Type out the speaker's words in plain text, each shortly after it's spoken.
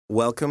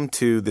welcome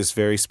to this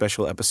very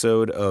special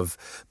episode of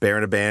Bear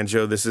and a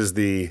Banjo. This is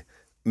the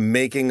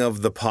making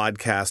of the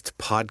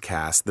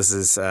podcast. This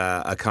is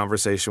a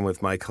conversation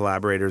with my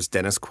collaborators,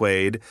 Dennis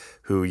Quaid,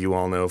 who you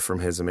all know from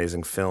his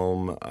amazing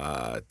film,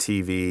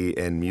 TV,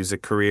 and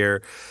music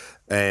career,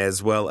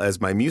 as well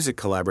as my music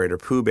collaborator,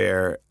 Pooh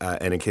Bear.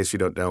 And in case you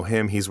don't know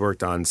him, he's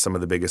worked on some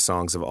of the biggest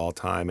songs of all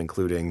time,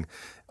 including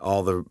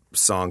all the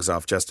songs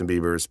off Justin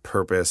Bieber's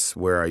Purpose,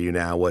 Where Are You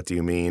Now, What Do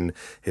You Mean?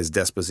 His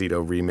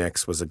Despacito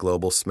remix was a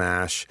global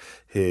smash.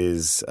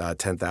 His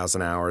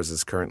 10,000 Hours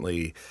is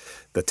currently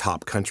the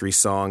top country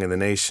song in the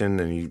nation,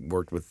 and he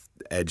worked with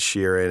Ed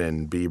Sheeran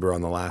and Bieber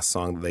on the last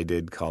song that they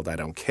did called I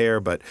Don't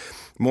Care. But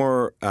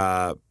more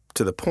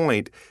to the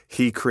point,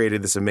 he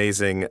created this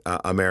amazing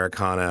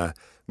Americana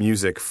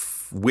music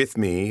with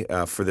me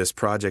for this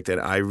project,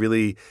 and I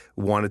really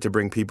wanted to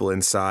bring people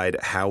inside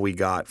how we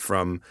got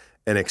from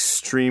an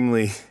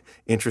extremely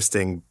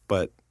interesting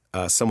but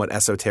somewhat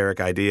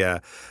esoteric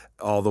idea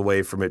all the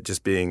way from it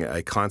just being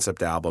a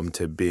concept album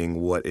to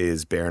being what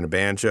is Bear and a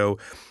Banjo.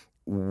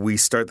 We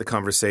start the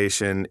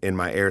conversation in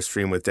my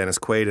Airstream with Dennis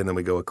Quaid, and then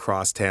we go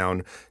across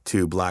town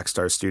to Black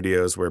Star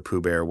Studios where Pooh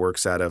Bear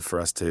works out of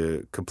for us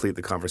to complete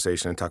the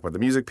conversation and talk about the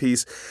music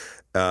piece.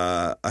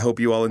 I hope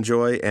you all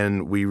enjoy,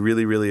 and we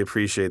really, really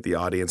appreciate the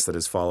audience that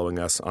is following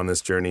us on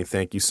this journey.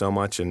 Thank you so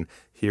much, and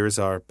here's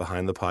our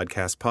Behind the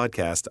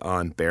podcast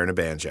on Bear and a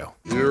Banjo.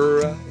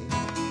 You're right,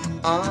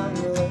 I'm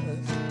right,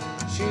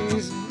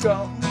 she's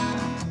gone.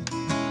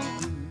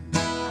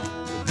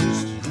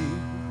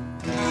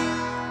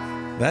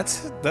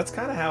 That's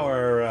kind of how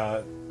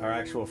our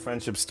actual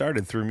friendship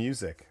started, through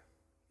music.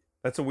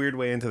 That's a weird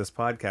way into this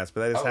podcast,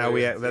 but that is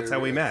how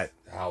we met.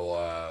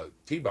 How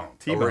T-Bone.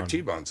 T-Bone. Over at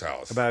T-Bone's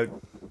house. About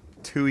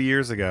 2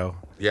 years ago.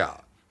 Yeah.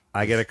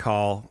 I get a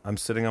call. I'm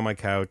sitting on my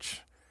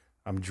couch.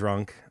 I'm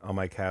drunk on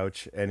my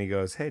couch, and he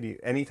goes, "Hey,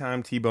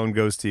 anytime T-Bone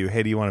goes to you,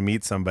 hey, do you want to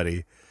meet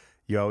somebody?"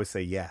 You always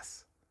say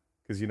yes,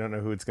 because you don't know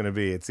who it's going to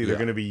be. It's either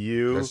going to be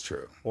you, that's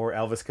true, or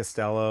Elvis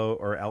Costello,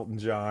 or Elton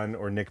John,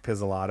 or Nick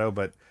Pizzolatto.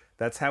 But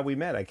that's how we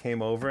met. I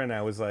came over, and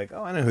I was like,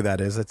 "Oh, I know who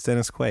that is. It's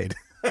Dennis Quaid."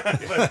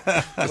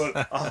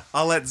 but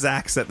I'll let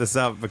Zach set this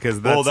up, because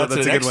that's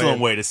an a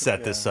excellent way to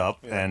set this up.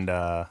 Yeah. And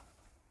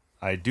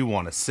I do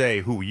want to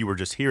say who you were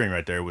just hearing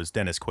right there was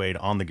Dennis Quaid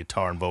on the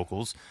guitar and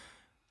vocals.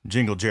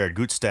 Jingle Jared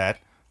Gutstadt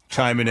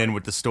chiming in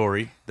with the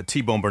story, the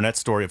T-Bone Burnett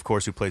story, of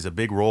course, who plays a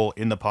big role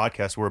in the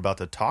podcast we're about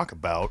to talk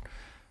about.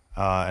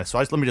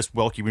 Let me just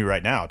welcome you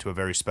right now to a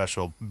very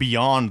special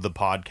Beyond the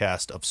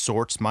Podcast of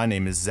sorts. My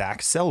name is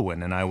Zach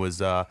Selwyn, and I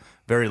was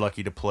very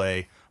lucky to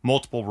play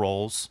multiple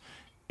roles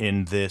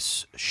in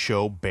this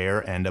show, Bear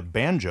and a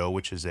Banjo,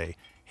 which is a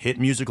hit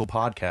musical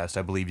podcast,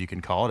 I believe you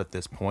can call it at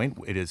this point.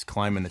 It is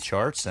climbing the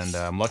charts, and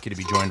I'm lucky to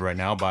be joined right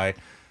now by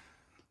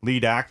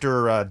lead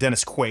actor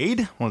Dennis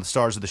Quaid, one of the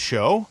stars of the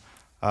show.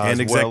 And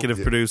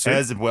executive producer.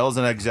 As well as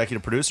an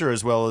executive producer,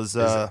 as well as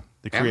the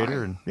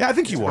creator. And, yeah, I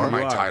think you are. One of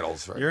my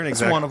titles. Right? You're an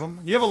That's one of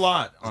them. You have a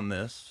lot on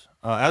this.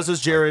 As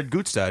is Jared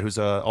Gutstadt, who's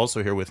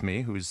also here with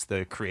me, who's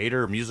the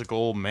creator,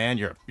 musical man.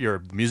 You're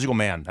a musical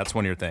man. That's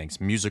one of your things.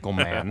 Musical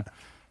man.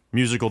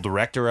 Musical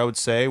director, I would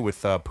say,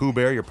 with Pooh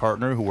Bear, your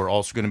partner, who we're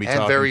also going to be talking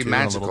to. And very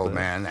magical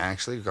man,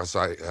 actually, because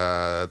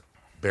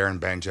Bear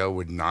and Banjo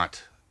would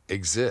not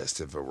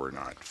exist if it were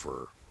not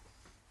for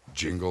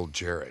Jingle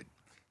Jared.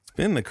 It's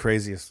been the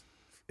craziest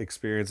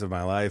experience of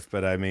my life,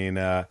 but I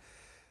mean,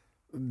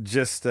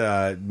 just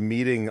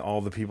meeting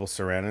all the people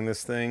surrounding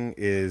this thing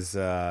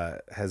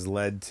has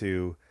led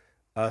to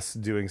us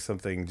doing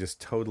something just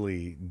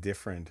totally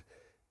different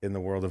in the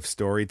world of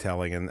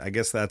storytelling, and I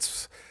guess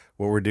that's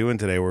what we're doing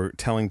today. We're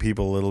telling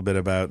people a little bit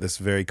about this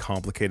very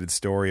complicated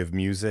story of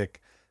music,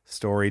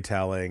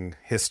 storytelling,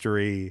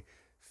 history,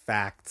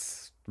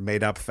 facts,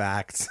 made up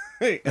facts,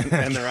 and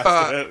the rest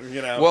of it,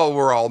 you know. Well,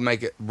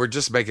 we're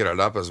just making it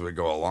up as we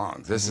go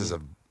along. This is a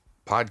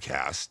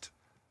podcast.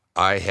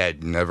 I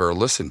had never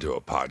listened to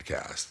a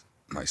podcast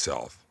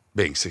myself,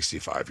 being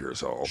 65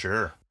 years old.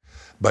 Sure.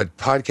 But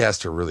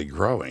podcasts are really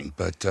growing.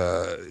 But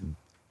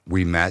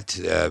we met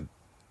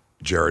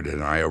Jared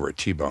and I over at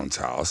T-Bone's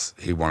house.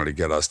 He wanted to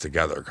get us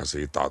together because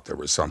he thought there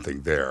was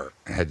something there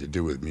and had to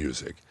do with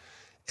music.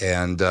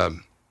 And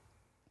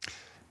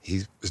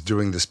he was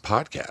doing this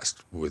podcast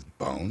with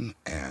Bone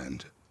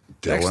and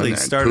Dylan actually and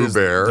started Pooh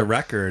Bear. The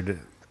record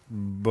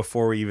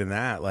before even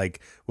that. Like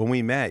when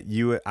we met,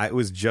 it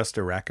was just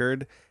a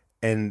record,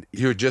 and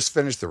you had just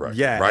finished the record.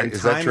 Yeah, right? And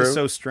is time that true? is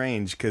so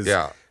strange because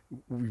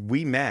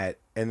we met,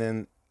 and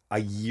then a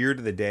year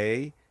to the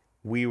day,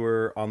 we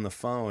were on the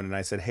phone, and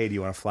I said, "Hey, do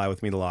you want to fly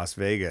with me to Las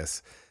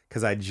Vegas?"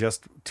 Because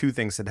two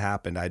things had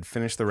happened. I'd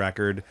finished the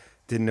record,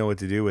 didn't know what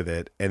to do with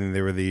it, and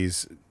there were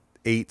these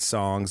 8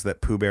 songs that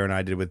Pooh Bear and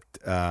I did with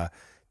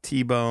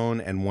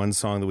T-Bone, and one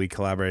song that we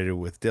collaborated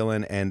with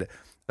Dylan. And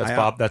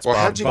Bob. That's well,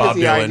 Bob. How'd you Bob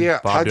get the Dylan,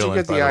 idea? Bob How'd you Dylan,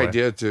 get by the way.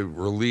 idea to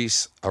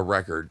release a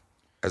record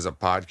as a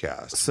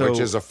podcast, So, which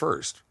is a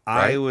first?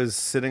 Right? I was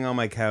sitting on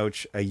my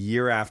couch a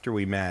year after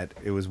we met.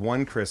 It was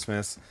one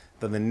Christmas.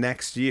 Then the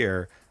next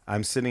year,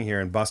 I'm sitting here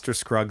and Buster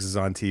Scruggs is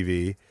on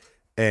TV,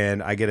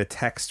 and I get a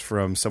text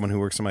from someone who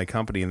works in my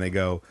company, and they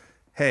go,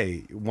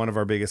 "Hey, one of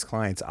our biggest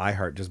clients,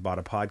 iHeart, just bought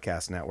a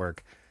podcast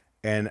network."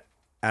 And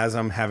as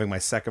I'm having my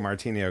second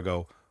martini, I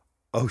go,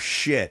 "Oh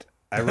shit,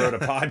 I wrote a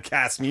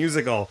podcast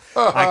musical."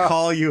 I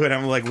call you and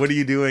I'm like, "What are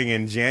you doing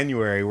in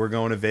January? We're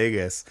going to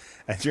Vegas."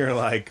 And you're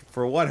like,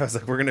 "For what?" I was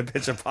like, "We're going to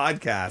pitch a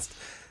podcast."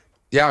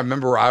 Yeah, I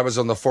remember I was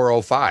on the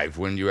 405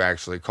 when you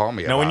actually called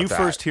me Now, about when you that.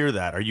 first hear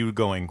that, are you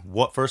going,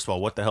 "What?" First of all,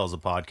 what the hell is a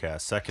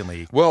podcast?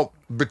 Secondly, Well,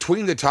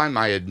 between the time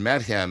I had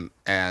met him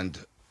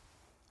and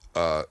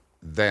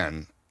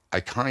then, I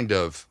kind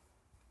of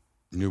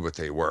knew what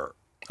they were.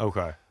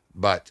 okay,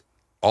 But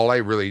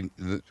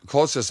the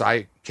closest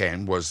I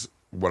came was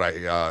what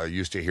I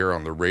used to hear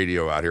on the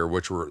radio out here,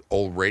 which were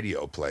old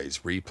radio plays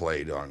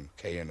replayed on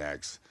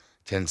KNX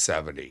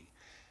 1070.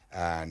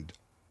 And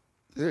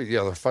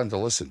they're fun to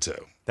listen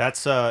to.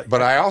 that's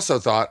But I also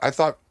thought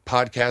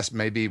podcasts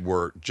maybe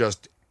were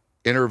just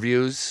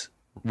interviews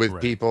with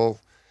Right. people,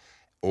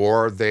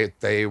 or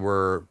they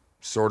were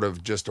sort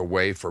of just a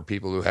way for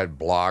people who had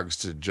blogs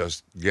to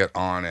just get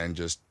on and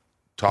just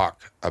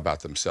talk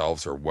about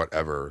themselves or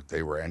whatever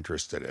they were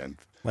interested in.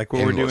 Like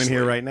what we're doing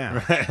here right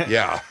now.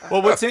 Yeah.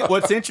 Well,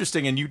 what's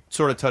interesting, and you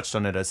sort of touched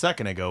on it a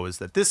second ago, is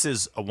that this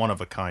is a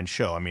one-of-a-kind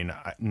show. I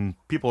mean,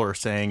 people are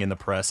saying in the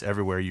press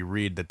everywhere you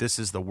read that this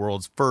is the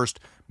world's first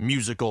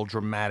musical,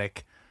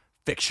 dramatic,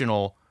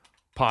 fictional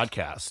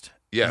podcast.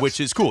 Yes. Which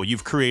is cool.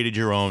 You've created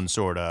your own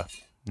sort of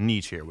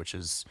niche here, which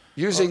is...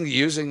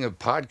 Using a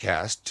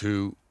podcast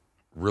to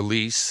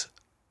release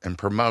and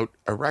promote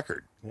a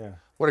record. Yeah.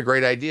 What a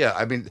great idea.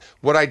 I mean,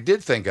 what I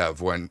did think of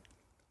when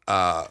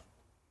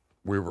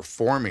we were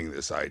forming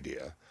this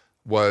idea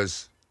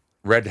was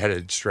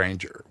Red-Headed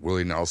Stranger,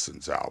 Willie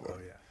Nelson's album. Oh,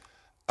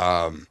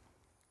 yeah.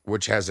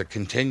 Which has a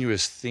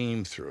continuous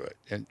theme through it.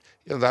 And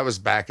that was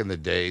back in the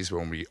days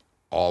when we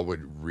all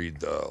would read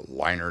the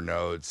liner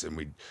notes and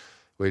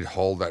we'd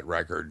hold that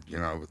record,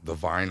 the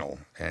vinyl,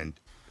 and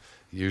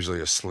usually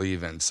a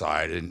sleeve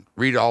inside, and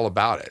read all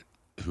about it,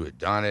 who had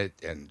done it.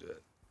 And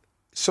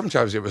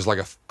sometimes it was like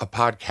a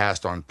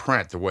podcast on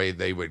print, the way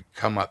they would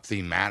come up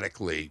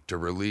thematically to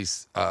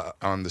release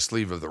on the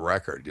sleeve of the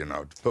record,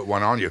 to put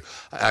one on you.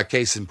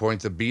 Case in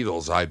point, the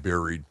Beatles, I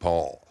Buried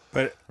Paul.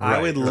 But I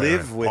would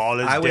live with. Paul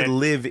is I would dead.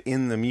 live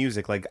in the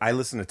music. Like I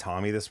listened to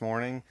Tommy this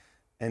morning,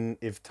 and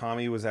if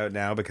Tommy was out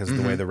now, because of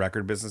the way the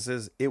record business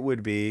is, it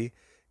would be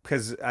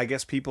because I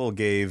guess people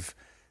gave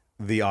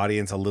the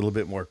audience a little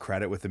bit more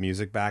credit with the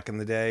music back in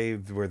the day,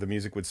 where the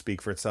music would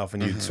speak for itself,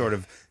 and you'd sort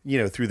of,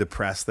 through the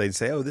press, they'd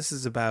say, "Oh, this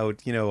is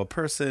about a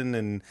person,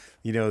 and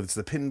it's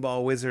the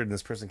pinball wizard, and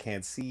this person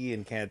can't see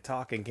and can't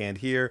talk and can't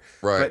hear."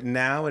 Right. But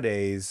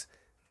nowadays,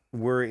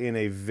 we're in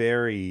a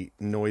very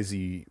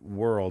noisy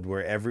world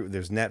where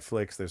there's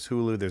Netflix, there's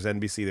Hulu, there's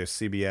NBC, there's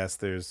CBS,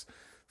 there's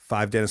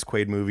 5 Dennis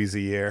Quaid movies a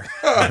year,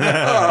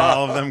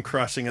 all of them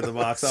crushing at the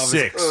box office.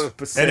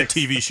 Six. And a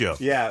TV show.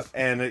 Yeah,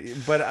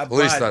 but At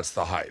least that's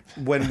the hype.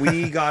 when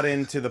we got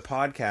into the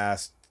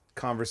podcast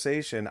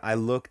conversation, I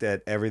looked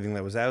at everything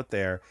that was out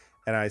there,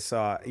 and I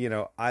saw,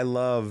 I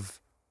love,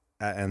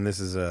 and this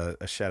is a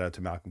shout out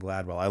to Malcolm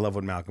Gladwell. I love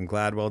what Malcolm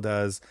Gladwell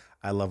does.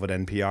 I love what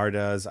NPR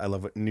does. I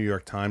love what New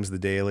York Times, The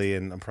Daily,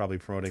 and I'm probably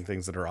promoting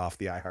things that are off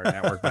the iHeart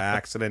network by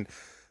accident.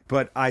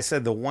 But I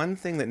said the one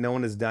thing that no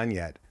one has done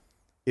yet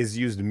is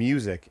used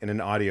music in an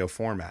audio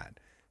format.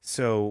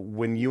 So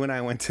when you and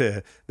I went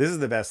to, this is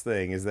the best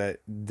thing, is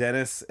that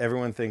Dennis,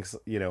 everyone thinks,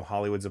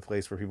 Hollywood's a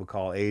place where people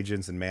call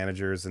agents and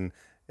managers, and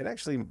it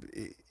actually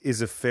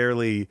is a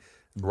fairly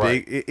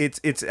Right. big,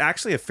 it's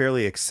actually a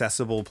fairly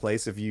accessible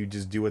place if you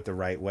just do it the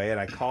right way. And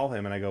I call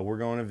him and I go, "We're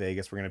going to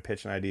Vegas. We're going to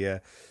pitch an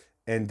idea."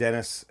 And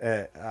Dennis,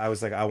 I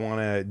was like, "I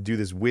want to do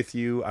this with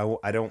you.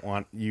 I don't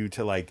want you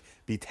to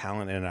be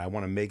talented, and I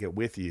want to make it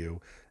with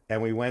you."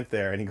 And we went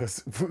there, and he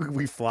goes,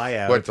 "We fly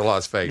out." Went to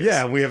Las Vegas.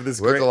 Yeah, we have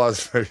this Went great. to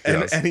Las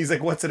Vegas. And he's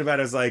like, "What's it about?"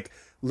 I was like,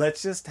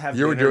 "Let's just have."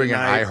 You were dinner doing an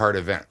tonight." iHeart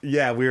event.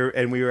 Yeah, we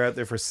were out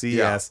there for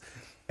CES.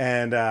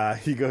 And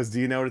he goes, "Do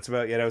you know what it's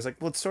about yet?" I was like,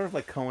 "Well, it's sort of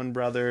like Coen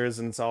Brothers,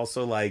 and it's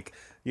also like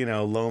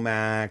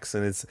Lomax,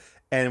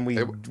 and we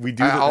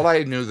do." All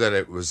I knew that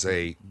it was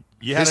a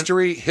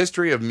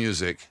history of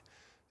music,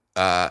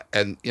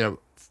 and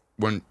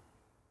when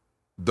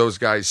those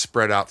guys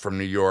spread out from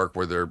New York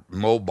with their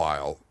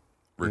mobile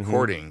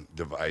recording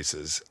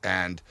devices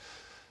and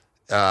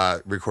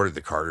recorded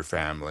the Carter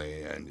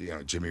Family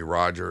and Jimmy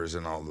Rogers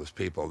and all those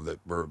people that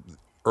were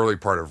early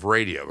part of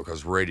radio,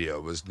 because radio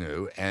was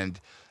new, and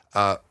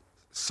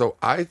so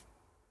I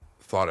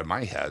thought in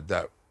my head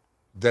that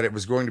it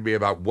was going to be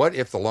about what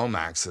if the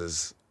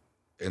Lomaxes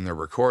in the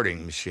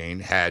recording machine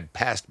had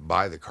passed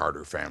by the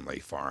Carter family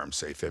farm,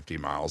 say 50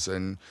 miles,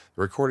 and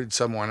recorded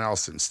someone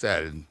else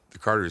instead, and the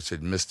Carters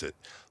had missed it.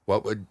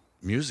 What would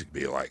music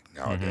be like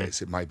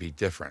nowadays? It might be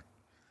different.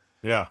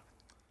 Yeah.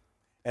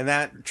 And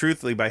that,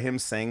 truthfully, by him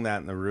saying that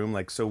in the room,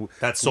 like, so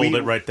That sold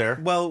it right there?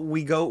 Well,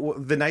 we go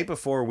the night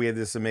before. We had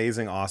this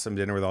amazing, awesome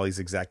dinner with all these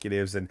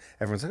executives, and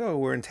everyone's like, "Oh,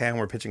 we're in town.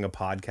 We're pitching a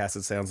podcast."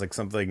 It sounds like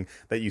something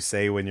that you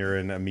say when you're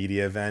in a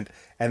media event.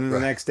 And then the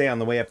next day, on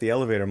the way up the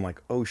elevator, I'm like,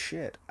 "Oh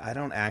shit, I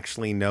don't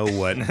actually know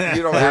what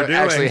You don't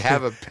actually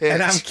have a pitch.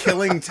 And I'm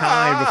killing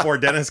time before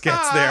Dennis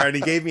gets there, and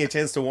he gave me a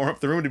chance to warm up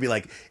the room to be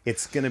like,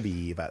 "It's gonna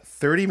be about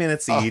 30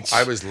 minutes each."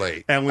 I was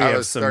late, and we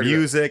have some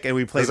music, and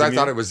we played. Because I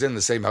thought it was in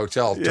the same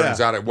hotel. Turns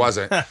out it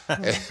wasn't.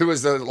 It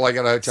was like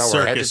a hotel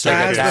where I had to Circus,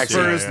 take a taxi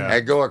yeah.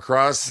 and go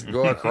across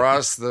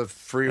the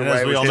freeway. And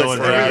as we all know in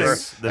forever.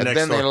 Vegas, the And next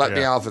then they door- let me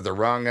yeah. off at the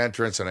wrong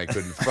entrance, and I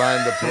couldn't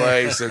find the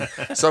place. And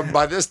so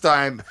by this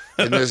time,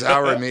 in this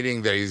hour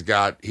meeting that he's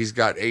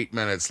got 8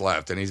 minutes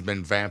left, and he's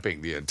been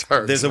vamping the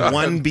entire There's time. a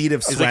one beat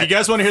of sweat. He's like, you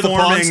guys want to hear the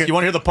forming- Pawn? You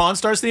want to hear the Pawn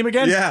Stars theme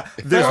again? Yeah,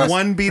 there's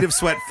one beat of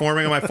sweat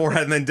forming on my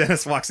forehead, and then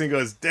Dennis walks in and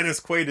goes, "Dennis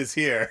Quaid is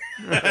here."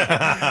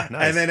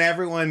 And then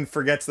everyone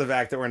forgets the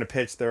fact that we're in a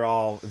pitch. They're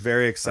all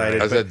very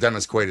excited. I said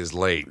Dennis Quaid is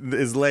late.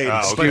 Is late,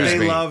 Oh, but excuse they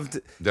me. loved.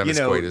 Dennis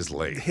you know, Quaid is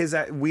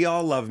late. We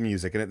all love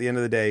music, and at the end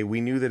of the day, we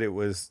knew that it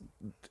was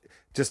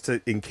just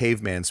in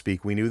caveman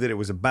speak. We knew that it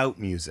was about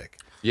music.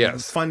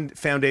 Yes.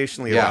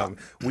 Foundationally, Yeah.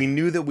 we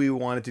knew that we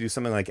wanted to do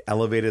something like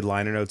elevated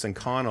liner notes, and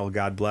Connell,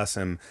 God bless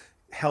him,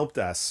 helped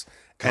us.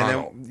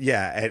 Connell. And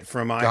then,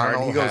 from my Connell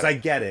heart, he goes, had- "I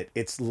get it.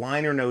 It's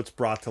liner notes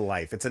brought to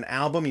life. It's an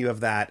album. You have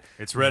that.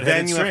 It's Red-Headed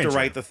Then you have to Stranger.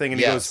 write the thing." And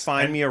he Yes. goes,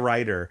 "Find me a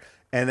writer."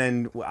 And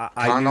then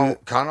I knew,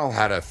 Connell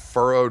had a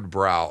furrowed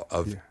brow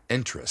of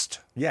interest.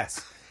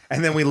 yes.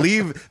 And then we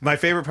leave. My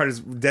favorite part is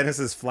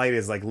Dennis's flight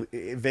is like,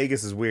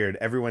 Vegas is weird.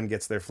 Everyone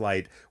gets their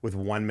flight with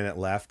 1 minute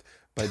left.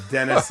 But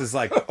Dennis is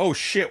like, "Oh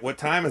shit, what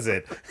time is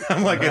it?"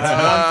 I'm like, "It's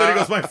 1:30." He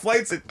goes, "My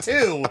flight's at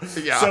 2:00.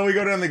 Yeah. So we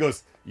go down and he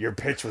goes, "Your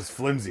pitch was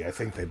flimsy. I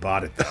think they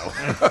bought it though."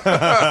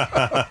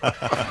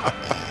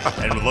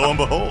 And lo and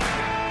behold.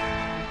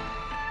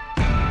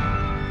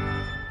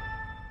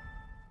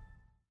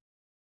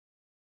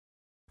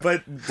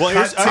 But Well,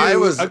 here's I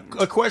was-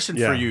 a question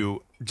Yeah. for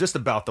you just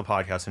about the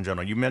podcast in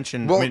general. You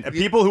mentioned, Well,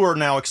 people who are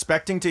now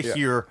expecting to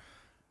hear,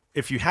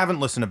 if you haven't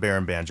listened to Bear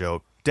and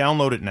Banjo,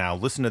 download it now,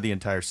 listen to the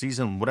entire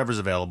season, whatever's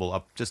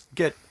available. Just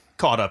get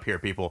caught up here,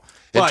 people.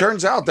 It But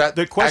turns out that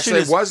the question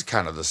actually is, was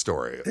kind of the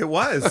story. it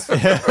was.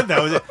 that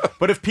was it.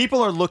 But if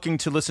people are looking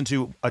to listen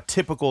to a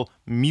typical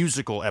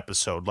musical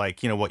episode,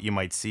 like, what you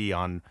might see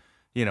on,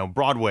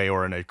 Broadway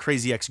or in a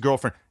Crazy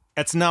Ex-Girlfriend,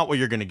 that's not what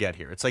you're going to get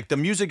here. It's like the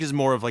music is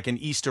more of like an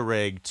Easter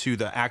egg to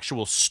the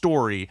actual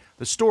story,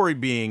 the story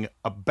being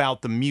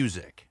about the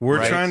music. We're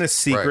right? trying to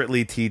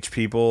secretly teach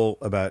people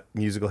about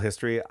musical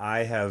history.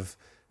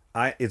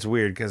 It's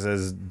weird because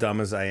as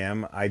dumb as I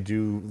am, I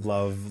do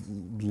love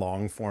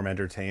long form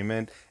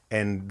entertainment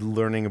and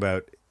learning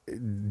about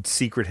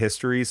secret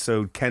histories.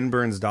 So Ken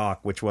Burns'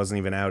 doc, which wasn't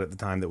even out at the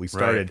time that we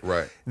started.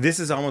 Right. This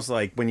is almost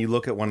like when you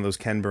look at one of those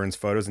Ken Burns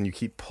photos and you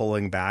keep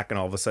pulling back and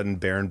all of a sudden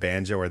Bear and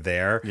Banjo are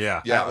there.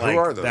 Yeah. Yeah, Like, who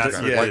are those that's-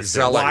 guys? yeah, Like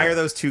Zelig. Why are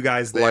those two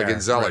guys there? Like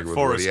in Zelig Right, with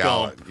Forrest Woody Gump.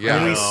 Allen. Yeah.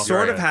 And we know.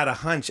 sort of Right. had a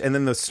hunch, and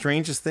then the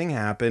strangest thing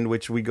happened,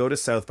 which we go to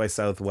South by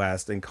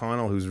Southwest, and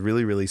Connell, who's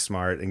really, really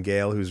smart, and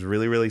Gail, who's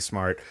really, really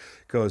smart,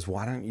 goes,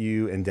 "Why don't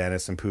you and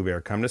Dennis and Pooh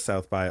Bear come to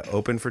South by,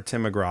 open for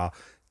Tim McGraw,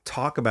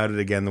 talk about it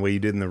again the way you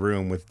did in the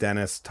room with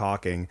Dennis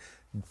talking.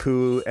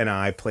 Pooh and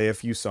I play a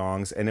few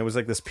songs, and it was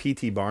like this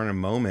P.T. Barnum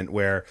moment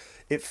where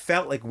it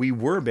felt like we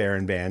were Bear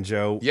and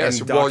Banjo. Yes,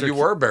 and well, Dr. you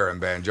were Bear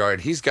and Banjo, and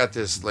he's got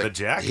this like The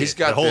jacket, He's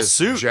got the whole this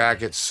suit.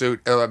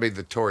 suit. I mean,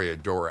 the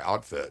Toreador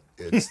outfit.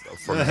 It's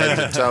from head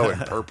to toe in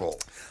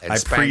purple. And I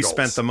spangles.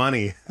 pre-spent the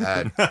money.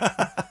 And,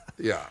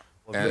 yeah.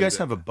 Do you guys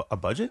have a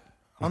budget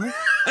on it?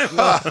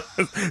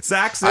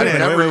 Saxon, I've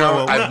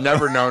in.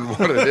 never known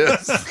what it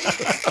is.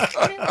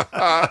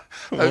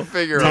 I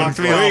figure. Talk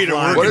to me Wait,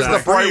 offline. What is the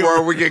Zach. point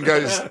where we can go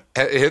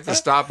hit the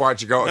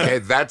stopwatch and go, okay,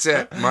 that's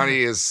it.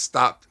 Money is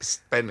stopped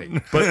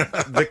spending. But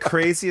the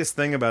craziest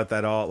thing about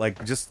that all,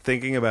 like just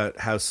thinking about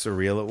how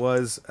surreal it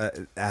was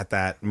at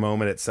that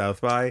moment at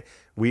South by,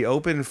 we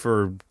opened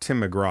for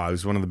Tim McGraw,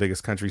 who's one of the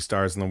biggest country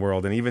stars in the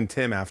world, and even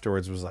Tim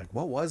afterwards was like,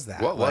 "What was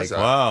that? What was Like,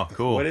 that? Wow,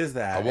 cool. What is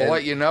that?" We'll And-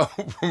 let you know.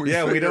 when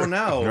Yeah, we figure don't it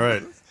know.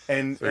 Right.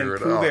 And Figure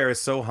it Pooh out. Bear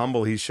is so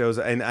humble. He shows,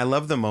 and I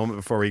love the moment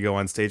before we go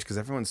on stage because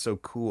everyone's so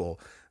cool.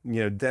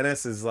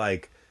 Dennis is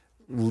like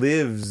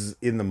lives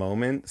in the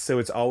moment, so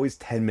it's always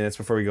 10 minutes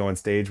before we go on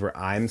stage where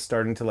I'm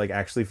starting to like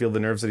actually feel the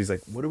nerves that he's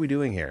like, "What are we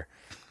doing here?"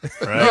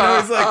 He's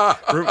like,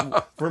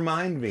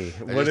 "Remind me,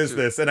 what is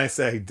this?" And I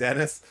say,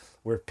 "Dennis,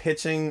 we're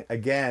pitching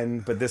again,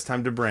 but this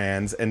time to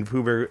brands." And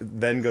Pooh Bear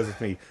then goes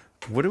with me,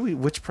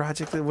 which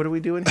project, what are we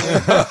doing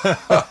here?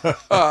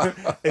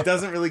 It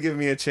doesn't really give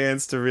me a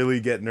chance to really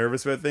get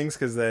nervous about things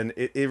because then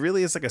it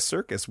really is like a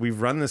circus. We've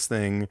run this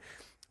thing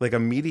like a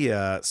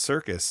media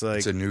circus. Like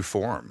It's a new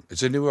form.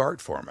 It's a new art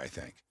form, I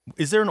think.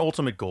 Is there an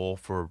ultimate goal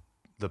for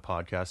the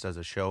podcast as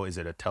a show? Is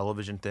it a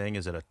television thing?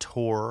 Is it a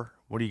tour?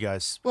 What do you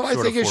guys? Well, I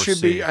sort think of it should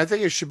foresee? be. I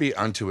think it should be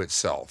unto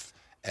itself,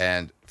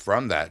 and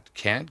from that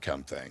can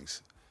come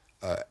things.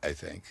 I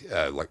think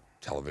like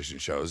television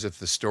shows. If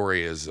the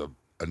story is of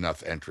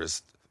enough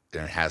interest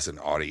and it has an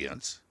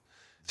audience.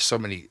 So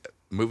many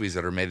movies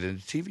that are made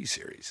into TV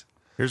series.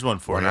 Here's one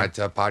for Why you. not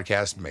a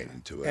podcast made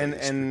into it?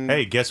 And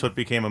Hey, guess what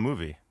became a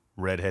movie?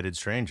 Red-Headed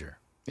Stranger.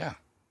 yeah.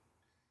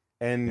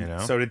 And You know?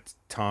 so did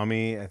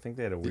Tommy. I think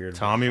they had a weird.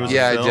 Tommy was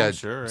Yeah, a I film? did.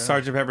 Sure. Yeah.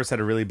 Sergeant Pepper's had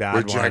a really bad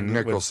With one. Jack with-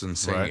 Nicholson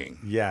singing.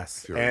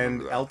 Yes, If you remember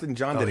and that. Elton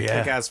John did a yeah.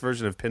 kick-ass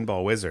version of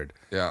Pinball Wizard.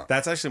 Yeah.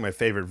 That's actually my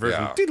favorite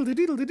version. Yeah.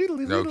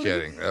 Diddle-diddle-diddle-diddle-diddle. No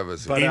kidding. That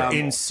was But,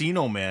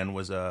 Encino Man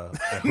was a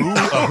Who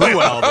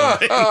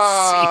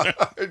album.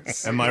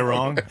 Am I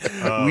wrong?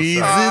 We's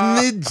in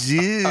the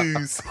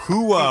juice.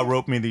 Who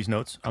wrote me these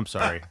notes? I'm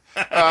sorry.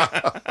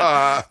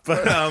 But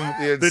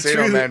the Encino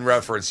truth- Man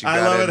reference. You got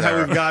I love in it how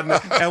there. we've gotten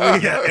it. And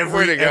we,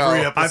 Way to go. every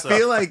I episode.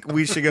 feel like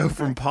we should go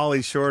from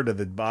Pauly Shore to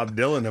the Bob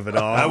Dylan of it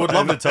all. I would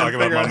love to talk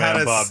about figure my out how man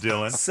to Bob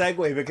Dylan.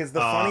 Segue, because the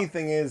funny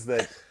thing is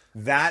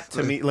that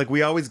to me, like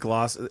we always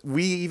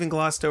we even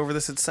glossed over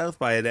this at South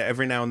by it.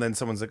 Every now and then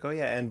someone's like, oh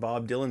yeah, and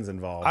Bob Dylan's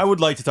involved. I would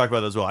like to talk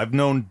about that as well. I've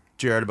known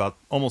Jared about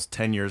almost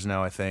 10 years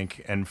now, I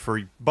think. And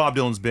for Bob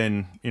Dylan's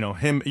been,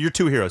 him, your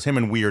two heroes, him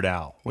and Weird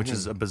Al, which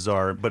is a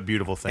bizarre but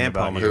beautiful thing And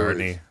about Paul you.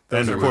 McCartney.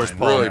 And of course,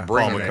 Paul, really Paul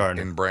bringing McCartney. it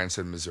in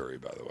Branson, Missouri,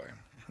 by the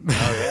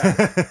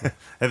way.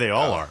 And they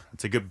all are.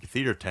 It's a good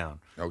theater town.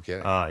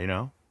 Okay.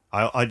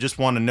 I just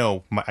want to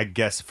know, I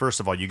guess, first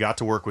of all, you got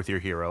to work with your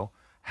hero.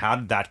 How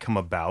did that come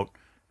about?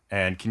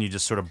 And can you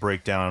just sort of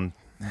break down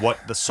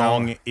what the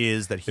song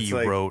is that he It's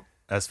like- wrote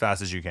as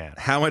fast as you can?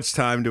 How much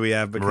time do we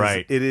have? Because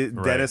Right,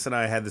 Dennis and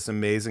I had this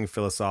amazing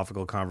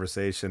philosophical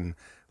conversation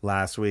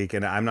last week,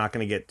 and I'm not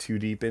going to get too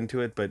deep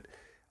into it, but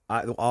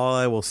all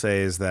I will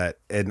say is that,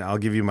 and I'll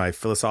give you my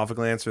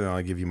philosophical answer, and then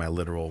I'll give you my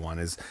literal one,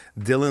 is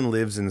Dylan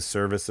lives in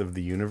service of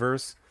the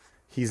universe.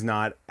 He's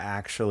not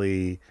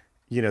actually,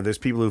 there's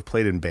people who've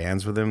played in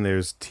bands with him.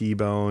 There's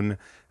T-Bone,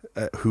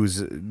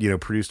 who's,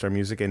 produced our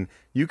music, and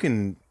you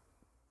can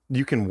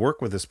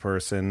work with this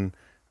person.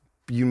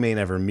 You may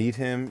never meet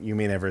him. You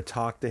may never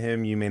talk to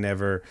him. You may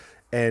never,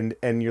 and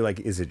you're like,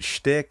 is it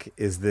shtick?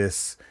 Is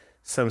this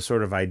some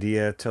sort of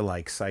idea to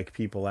like psych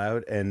people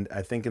out? And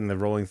I think in the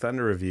Rolling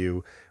Thunder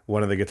review,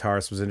 one of the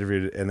guitarists was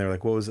interviewed, and they're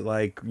like, what was it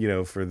like,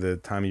 for the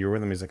time you were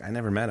with him? He's like, I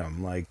never met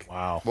him. Like,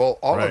 Wow. Well,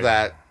 all Right.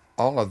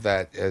 of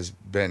that has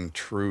been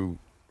true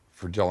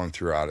for Dylan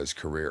throughout his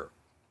career.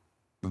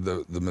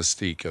 The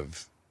mystique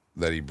of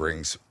that he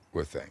brings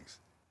with things.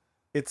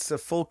 it's a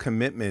full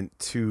commitment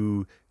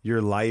to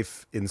your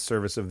life in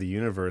service of the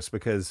universe,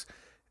 because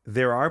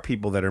there are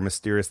people that are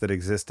mysterious that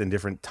exist in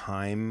different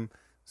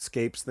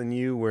timescapes than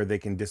you, where they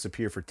can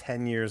disappear for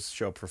 10 years,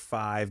 show up for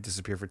 5,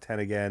 disappear for 10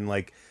 again.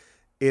 Like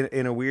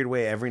in a weird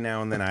way, every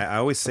now and then, I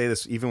always say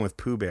this, even with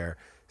Pooh Bear,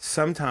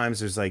 sometimes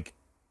there's like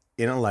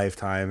in a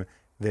lifetime,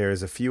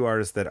 there's a few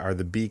artists that are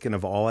the beacon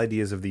of all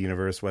ideas of the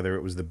universe, whether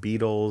it was the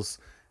Beatles,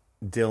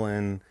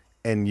 Dylan,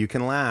 and you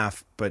can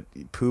laugh, but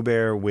Pooh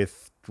Bear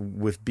with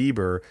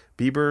Bieber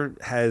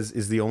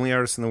is the only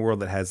artist in the world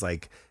that has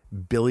like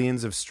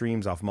billions of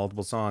streams off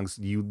multiple songs.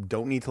 You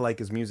don't need to like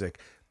his music,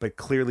 but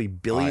clearly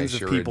billions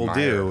sure of people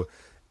admire do.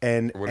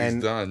 And what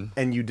he's done.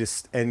 and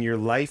and your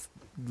life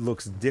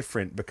looks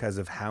different because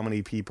of how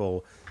many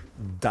people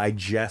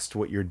digest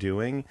what you're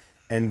doing.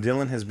 And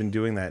Dylan has been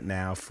doing that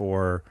now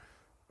for,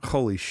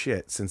 holy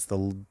shit, since the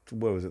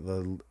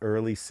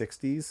early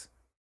 60s.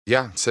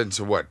 Yeah, since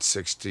what,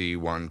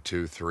 61,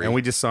 2, 3. And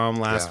we just saw him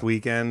last Yeah.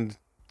 weekend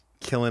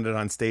killing it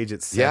on stage at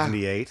Yeah.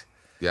 78.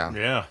 Yeah.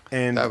 Yeah.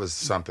 And That was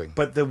something.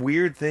 but the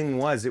weird thing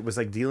was, it was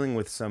like dealing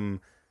with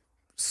some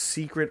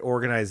secret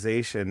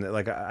organization.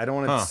 Like I don't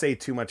want to say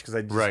too much because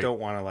I just Right. don't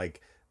want to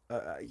like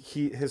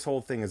his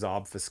whole thing is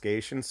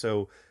obfuscation.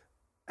 So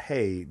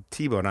hey,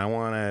 T-Bone, I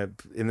want to,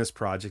 in this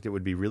project, it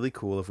would be really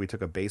cool if we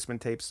took a basement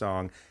tape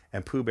song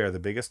and Pooh Bear, the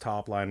biggest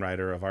top line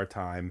writer of our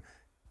time,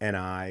 and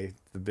I,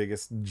 the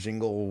biggest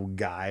jingle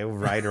guy,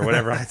 writer,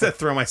 whatever, I have to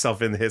throw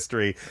myself in the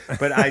history.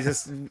 But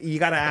you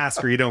got to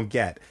ask or you don't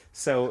get.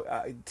 So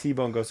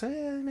T-Bone goes, hey,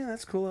 man,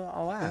 that's cool.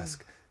 I'll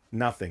ask.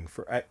 Nothing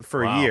for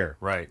Wow. a year.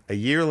 Right. A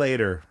year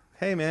later,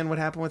 hey, man, what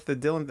happened with the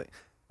Dylan thing?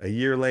 A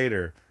year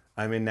later,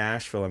 I'm in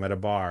Nashville. I'm at a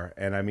bar,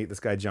 and I meet this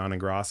guy, John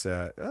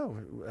Ingrassa.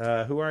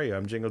 Who are you?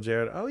 I'm Jingle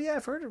Jared. Oh, yeah,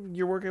 I've heard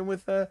you're working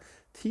with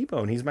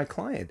T-Bone. He's my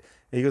client.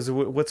 And he goes,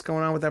 what's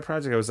going on with that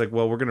project? I was like,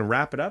 well, we're going to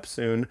wrap it up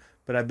soon,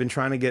 but I've been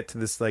trying to get to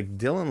this like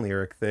Dylan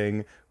lyric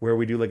thing where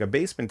we do like a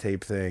basement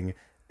tape thing.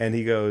 And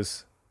he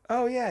goes,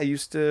 oh, yeah, I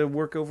used to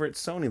work over at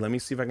Sony. Let me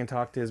see if I can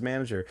talk to his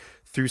manager.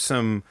 Through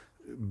some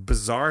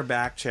bizarre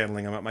back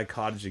channeling, I'm at my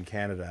cottage in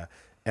Canada,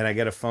 and I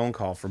get a phone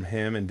call from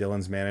him and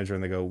Dylan's manager,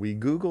 and they go, we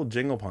Googled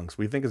Jingle Punks.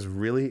 We think it's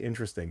really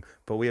interesting,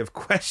 but we have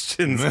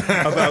questions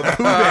about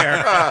Pooh Bear.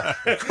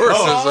 Of course,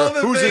 All of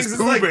the Who's this things,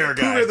 Pooh it's like Bear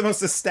guy? Pooh Bear, the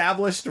most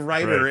established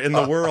writer in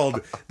the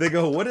world. They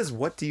go,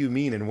 what do you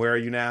mean, and where are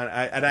you now?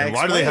 And I And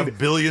why do they explained- have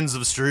billions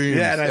of streams?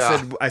 yeah, and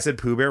Yeah. I said,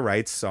 Pooh Bear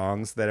writes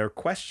songs that are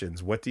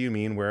questions. What do you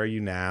mean? Where are you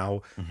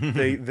now?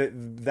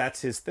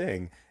 That's his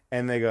thing.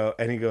 And they go,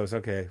 and he goes,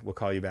 okay, we'll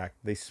call you back.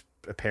 They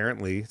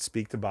apparently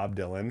speak to Bob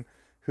Dylan.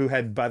 who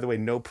had, by the way,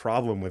 no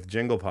problem with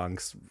Jingle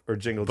Punks or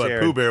Jingle But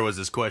Jared. Pooh Bear was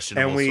his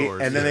questionable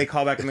source. And then they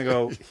call back and they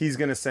go, he's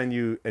going to send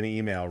you an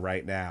email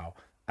right now.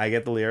 I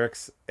get the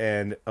lyrics,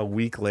 and a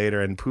week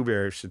later, and Pooh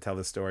Bear should tell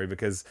the story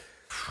because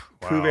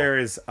Pooh Bear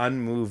is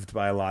unmoved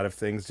by a lot of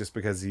things just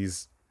because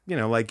he's, you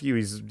know, like you,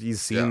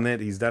 he's seen it,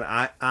 he's done.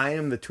 I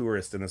am the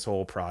tourist in this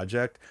whole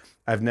project.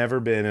 I've never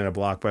been in a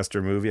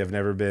blockbuster movie. I've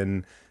never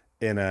been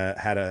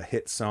had a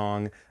hit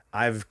song.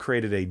 I've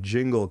created a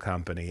jingle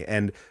company.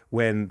 And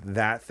when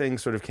that thing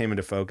sort of came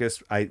into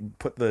focus, I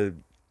put the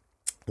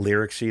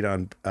lyric sheet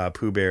on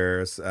Pooh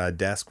Bear's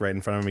desk right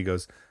in front of him. He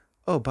goes,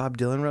 "Oh, Bob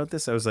Dylan wrote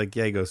this?" I was like,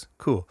 "Yeah." He goes,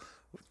 "Cool."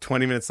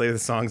 20 minutes later, the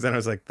song's done. I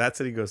was like, "That's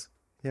it." He goes,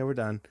 "Yeah, we're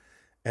done."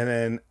 And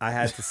then I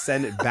had to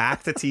send it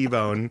back to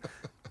T-Bone,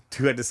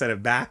 who had to send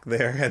it back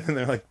there. And then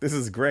they're like, "This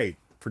is great.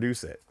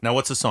 Produce it." Now,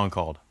 what's the song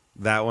called?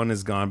 That one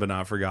is Gone But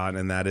Not Forgotten,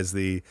 and that is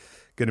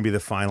going to be the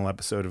final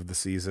episode of the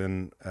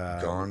season.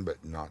 Gone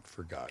But Not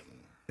Forgotten.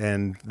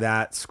 And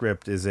that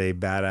script is a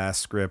badass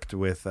script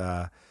with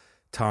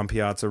Tom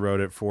Piazza wrote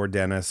it for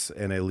Dennis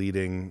and a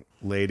leading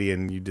lady,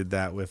 and you did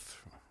that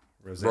with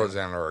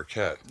Rosanna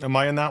Arquette. Am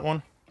I in that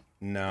one?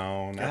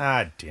 No.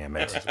 God damn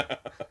it.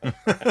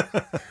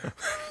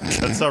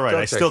 That's all right. Don't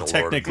I take still the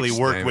Lord technically of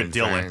work name with in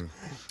Dylan. vain.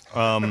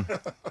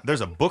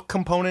 There's a book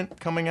component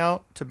coming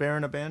out to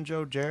Baron a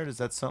Banjo, Jared. Is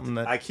that something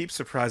that? I keep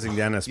surprising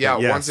Dennis. Yeah,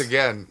 but yes. once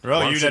again.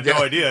 Oh, you had no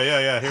idea.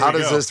 Yeah. Here How we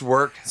does go. this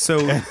work? So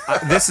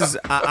this is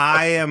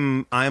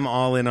I'm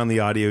all in on the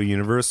audio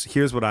universe.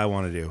 Here's what I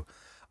want to do.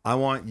 I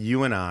want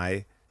you and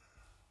I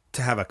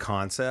to have a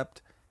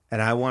concept,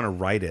 and I want to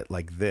write it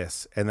like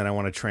this, and then I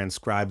want to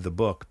transcribe the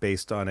book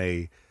based on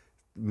a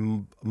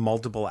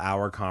multiple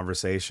hour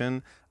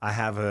conversation. I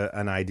have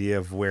an idea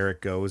of where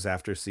it goes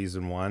after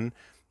season 1.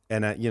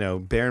 And, you know,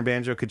 Baron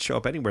Banjo could show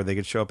up anywhere. They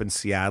could show up in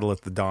Seattle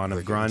at the dawn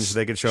of grunge.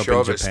 They could show up in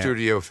Japan. at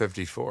Studio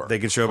 54. They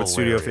could show up at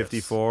Studio Hilarious.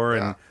 54.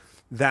 And Yeah.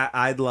 that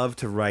I'd love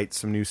to write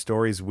some new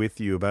stories with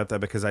you about that,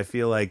 because I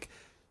feel like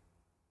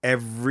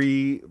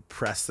every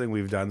press thing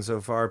we've done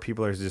so far,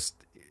 people are just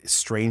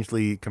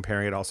strangely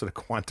comparing it also to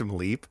Quantum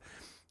Leap,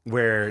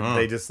 where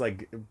they just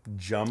like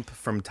jump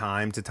from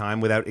time to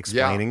time without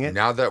explaining it.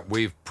 Now that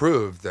we've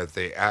proved that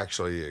they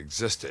actually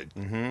existed,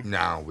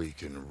 now we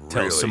can Tell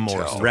really some more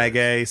tell. stories.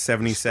 Reggae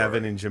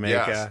 77 in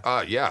Jamaica.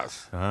 Yes.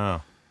 Yes.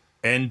 Oh.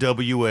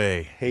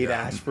 NWA. Hate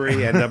Ashbury,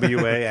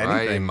 NWA, I am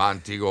anything.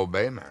 Montego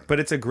Bay man. But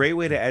it's a great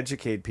way to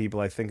educate people,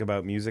 I think,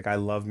 about music. I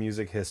love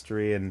music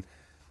history, and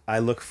I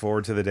look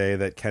forward to the day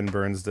that Ken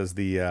Burns does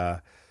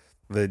the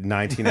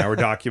 19-hour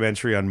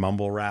documentary on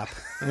mumble rap.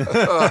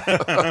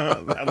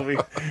 That'll be.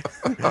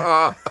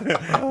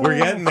 We're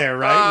getting there,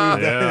 right?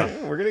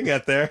 Yeah. We're gonna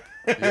get there.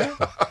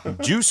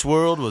 Juice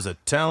WRLD was a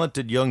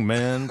talented young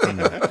man.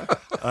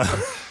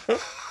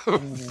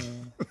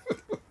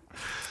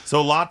 So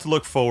a lot to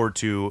look forward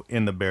to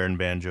in the Baron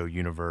Banjo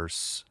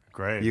universe.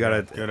 Great. You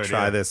gotta Good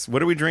try idea. this.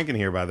 What are we drinking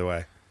here, by the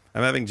way?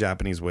 I'm having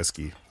Japanese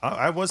whiskey.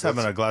 I was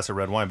having a glass of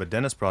red wine, but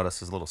Dennis brought us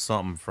this little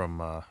something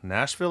from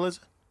Nashville, is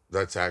it?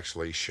 That's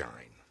actually Shine.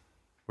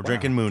 We're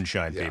drinking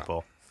moonshine, Yeah.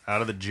 people. Out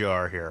of the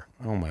jar here.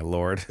 Oh my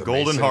lord! The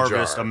Golden mason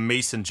Harvest, jar. a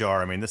mason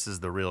jar. I mean, this is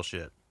the real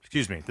shit.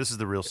 Excuse me. This is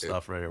the real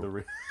stuff right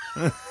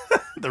here.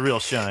 The real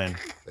shine.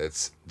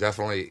 It's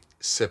definitely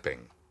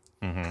sipping.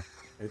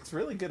 It's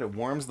really good. It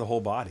warms the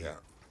whole body. Yeah.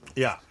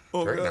 Yeah.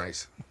 Oh, Very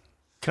nice.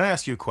 Can I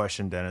ask you a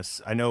question,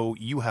 Dennis? I know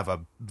you have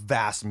a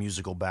vast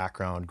musical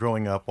background.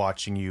 Growing up,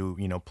 watching you,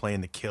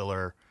 playing the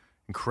Killer,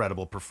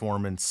 incredible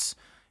performance.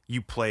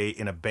 You play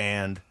in a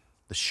band,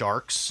 the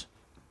Sharks,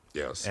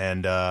 Yes.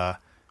 and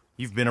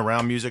you've been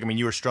around music. I mean,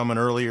 you were strumming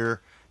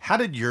earlier. How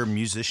did your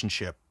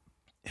musicianship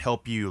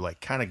help you, like,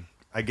 kind of,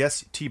 I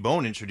guess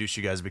T-Bone introduced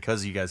you guys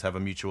because you guys have a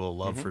mutual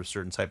love for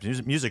certain types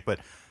of music, but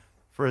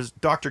for his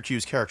Dr.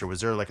 Q's character,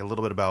 was there like a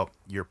little bit about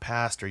your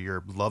past or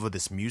your love of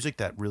this music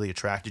that really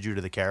attracted you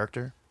to the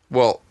character?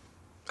 Well,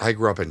 I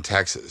grew up in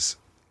Texas,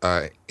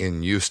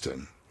 in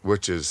Houston,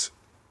 which is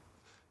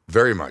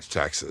very much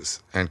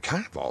Texas and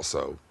kind of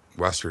also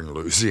Western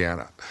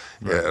Louisiana.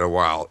 Right. In a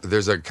while,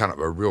 there's a kind of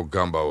a real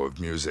gumbo of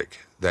music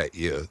that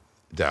you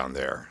down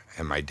there.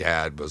 And my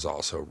dad was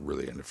also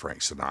really into Frank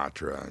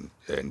Sinatra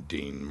and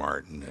Dean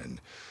Martin,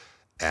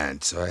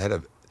 and so I had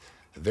a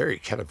very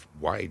kind of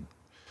wide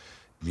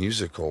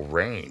musical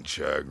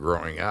range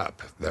growing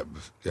up that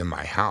was in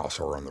my house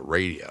or on the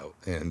radio,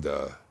 and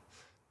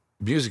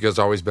music has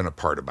always been a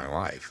part of my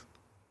life.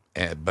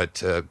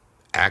 But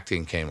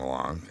acting came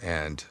along,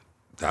 and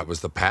that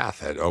was the path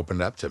that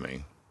opened up to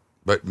me.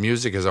 But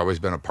music has always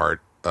been a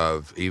part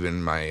of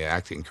even my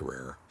acting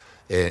career.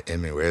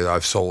 In many ways,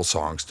 I've sold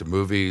songs to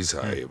movies.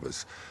 I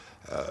was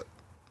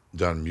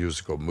done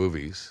musical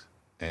movies,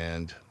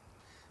 and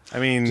I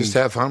mean, just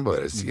have fun with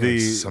it. It's, you know, the-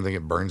 it's something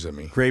that burns in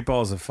me. Great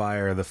Balls of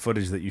Fire, the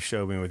footage that you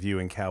showed me with you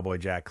and Cowboy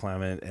Jack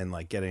Clement, and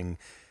like getting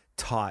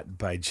taught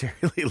by Jerry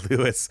Lee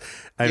Lewis.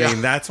 I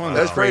mean, that's one of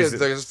that's the crazy.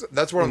 crazy.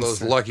 That's one of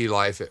those lucky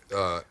life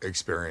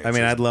experiences. I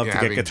mean, I'd love to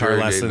get guitar Jerry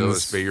Lee lessons.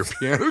 Lewis be your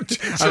piano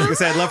teacher. I was going to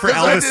say, I'd love for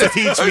Elvis to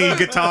teach me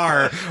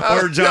guitar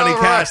or Johnny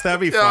Cash. That'd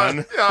be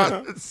fun.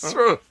 Yeah, it's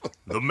true.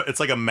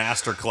 It's like a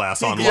master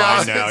class online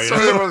now. It's You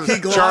sort know? of one of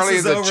those Charlie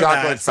and the over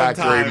Chocolate that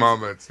Factory sometimes.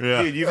 moments.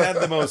 Yeah. Dude, you've had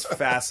the most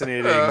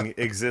fascinating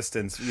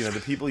existence. You know,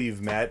 the people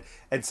you've met.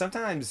 And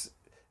sometimes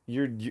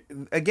you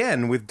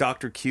again, with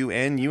Dr. Q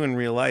and you in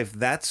real life,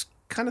 that's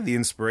kind of the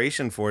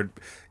inspiration for it.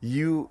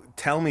 You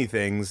tell me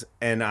things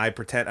and I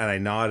pretend and I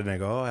nod and I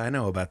go, oh, I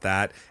know about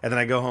that. And then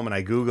I go home and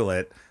I Google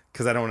it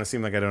because I don't want to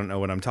seem like I don't know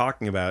what I'm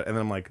talking about. And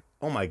then I'm like,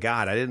 oh my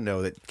God, I didn't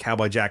know that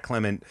Cowboy Jack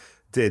Clement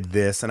did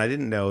this. And I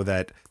didn't know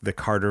that the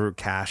Carter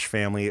Cash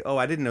family. Oh,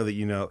 I didn't know that,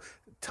 you know,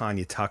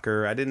 Tanya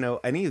Tucker. I didn't know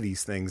any of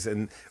these things.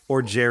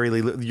 Or Jerry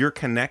Lee. Your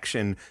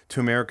connection to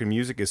American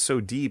music is so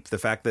deep. The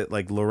fact that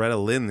like Loretta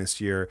Lynn this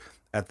year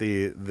at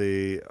the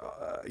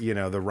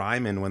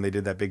Ryman, when they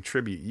did that big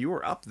tribute, you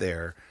were up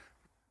there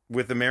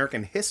with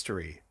American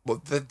history.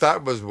 Well,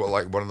 that was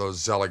like one of those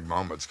Zelig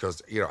moments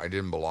because, you know, I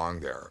didn't belong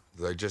there.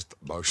 They just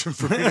motioned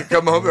for me to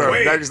come over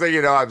there. Next thing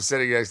you know, I'm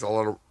sitting next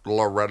to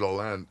Loretta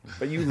Lynn.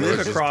 But you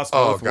live across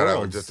oh, both God, worlds.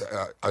 I was just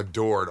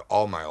adored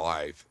all my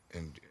life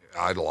and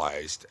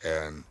idolized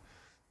and,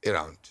 you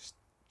know,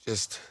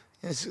 just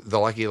it's the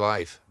lucky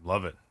life.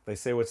 Love it. They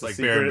say what's Like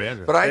the Baron secret?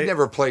 Banjo. But I'd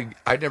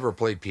never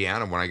played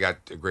piano when I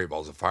got to Great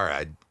Balls of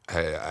Fire.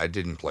 I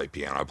didn't play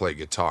piano. I played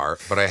guitar,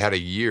 but I had a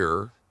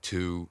year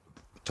to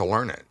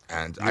learn it,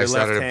 and I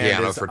sat at a left hand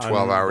piano is for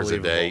 12 hours a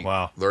day, unbelievable.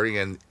 Wow.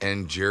 learning.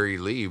 And Jerry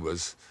Lee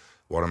was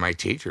one of my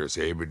teachers.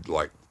 He would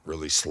like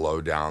really slow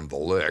down the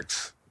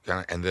licks,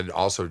 and then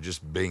also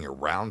just being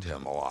around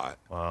him a lot.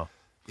 Wow.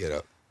 You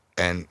know,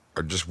 and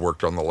I just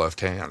worked on the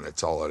left hand.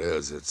 That's all it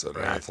is. It's an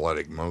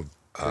athletic move.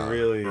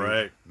 Really,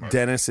 Right.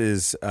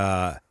 Dennis's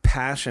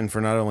passion for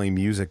not only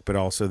music but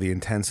also the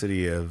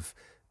intensity of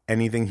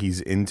anything he's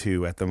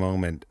into at the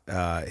moment,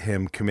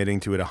 him committing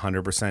to it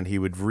 100%. He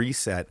would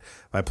reset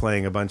by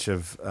playing a bunch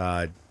of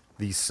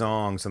these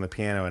songs on the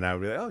piano, and I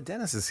would be like, "Oh,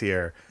 Dennis is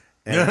here,"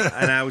 and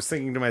I was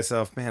thinking to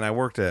myself, "Man, I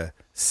worked a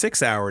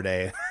 6-hour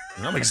day."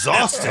 I'm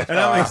exhausted. And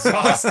I'm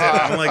exhausted.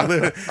 I'm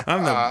like,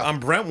 I'm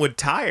Brentwood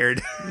tired.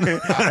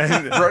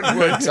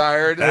 Brentwood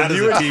tired. That's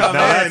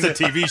a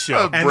TV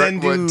show. And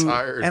Brentwood then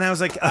tired. And I was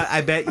like,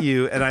 I bet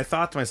you. And I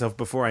thought to myself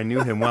before I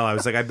knew him well, I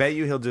was like, I bet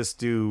you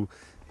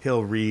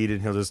he'll read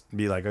and he'll just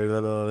be like,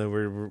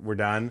 we're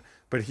done.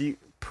 But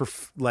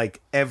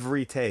like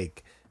every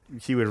take,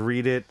 he would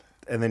read it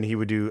and then he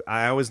would do.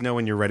 I always know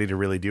when you're ready to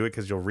really do it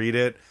because you'll read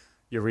it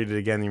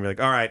again, and you're like,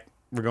 all right.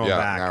 We're going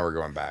back. Now we're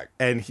going back.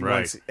 And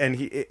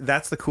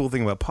that's the cool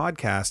thing about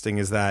podcasting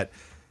is that,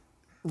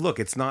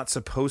 look, it's not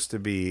supposed to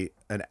be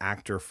an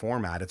actor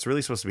format. It's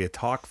really supposed to be a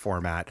talk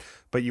format,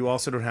 but you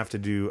also don't have to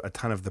do a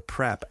ton of the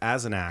prep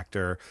as an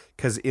actor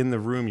because in the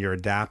room you're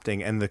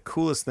adapting. And the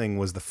coolest thing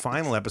was the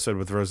final episode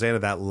with Rosanna,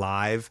 that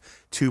live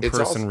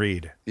 2-person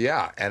read.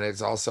 Yeah, and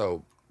it's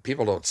also,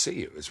 people don't see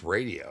you. It's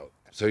radio.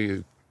 So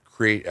you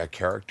create a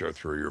character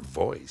through your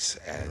voice,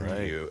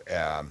 and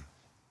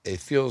it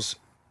feels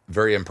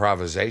very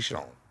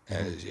improvisational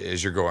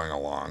as you're going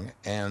along,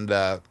 and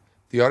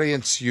the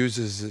audience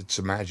uses its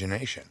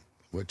imagination,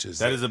 which is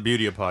That is the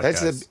beauty of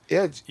podcasts.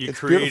 You it's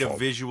create beautiful. a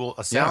visual,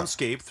 a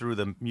soundscape through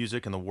the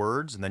music and the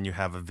words, and then you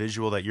have a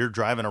visual that you're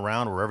driving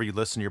around wherever you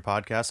listen to your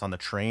podcast, on the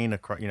train,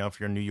 you know, if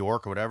you're in New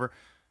York or whatever.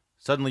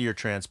 Suddenly you're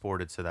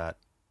transported to that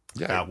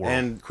world.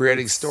 And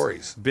creating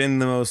stories. Been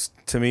the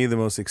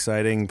most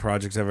exciting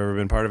projects I've ever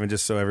been part of. And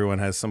just so everyone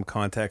has some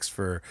context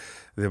for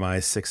my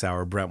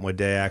 6-hour Brentwood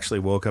day, I actually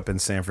woke up in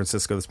San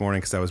Francisco this morning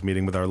because I was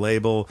meeting with our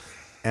label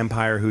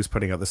Empire, who's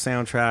putting out the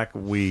soundtrack.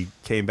 We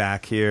came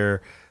back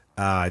here,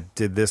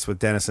 did this with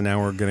Dennis, and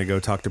now we're going to go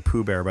talk to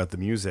Pooh Bear about the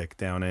music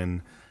down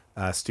in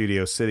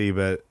Studio City.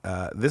 But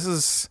this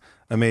is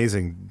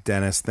amazing,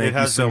 Dennis. Thank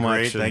you so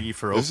much. Thank you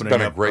for This opening up.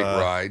 has been a great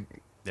ride.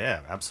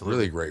 Yeah, absolutely.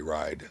 Really great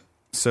ride.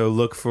 So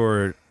look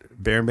for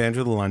Baron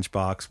Banjo the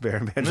Lunchbox,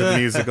 Baron Banjo the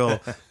Musical,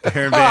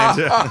 Baron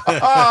Banjo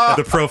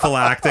the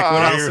Prophylactic.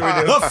 What else are we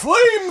doing? The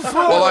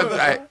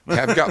Flamethrower! Well,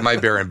 I've got my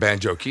Baron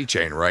Banjo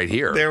keychain right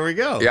here. There we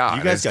go. Yeah,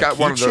 You guys and got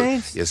one of those.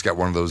 keychains? It's got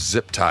one of those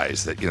zip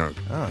ties that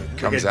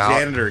comes a out.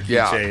 janitor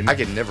Yeah, keychain. I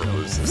can never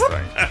lose this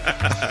thing.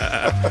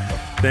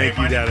 Thank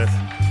you, Dennis.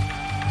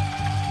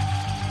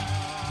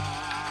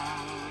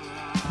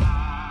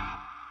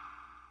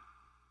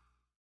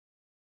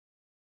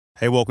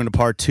 Hey, welcome to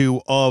part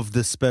 2 of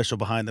the special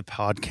behind the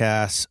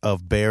podcast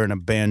of Bear and a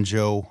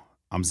Banjo.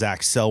 I'm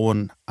Zach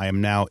Selwyn. I am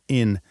now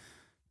in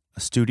a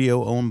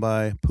studio owned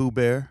by Pooh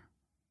Bear.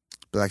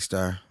 Black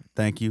Star.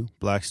 Thank you,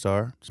 Black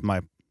Star. It's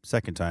my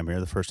second time here.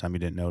 The first time you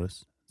didn't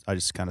notice. I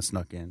just kind of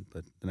snuck in,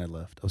 but then I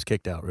left. I was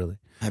kicked out, really.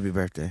 Happy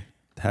birthday.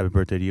 Happy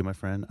birthday to you, my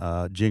friend.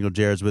 Jingle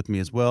Jared's with me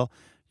as well.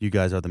 You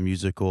guys are the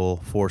musical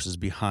forces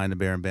behind the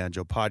Bear and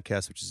Banjo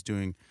podcast, which is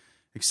doing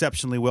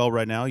exceptionally well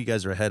right now. You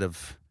guys are ahead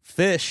of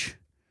Fish,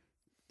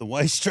 the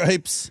White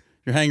Stripes,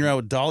 You're hanging around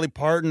with Dolly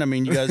Parton. I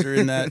mean, you guys are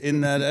in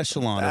that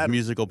echelon of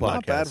musical podcasts.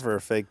 Not bad for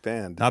a fake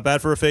band. Not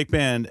bad for a fake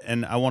band.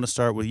 And I want to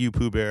start with you,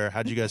 Pooh Bear.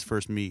 How'd you guys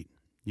first meet?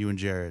 You and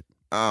Jared.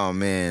 Oh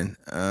man,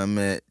 I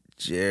met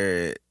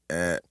Jared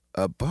at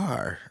a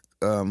bar,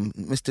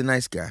 Mr.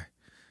 Nice Guy,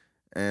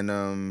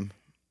 and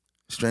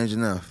strange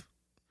enough,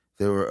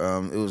 there were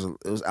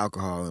it was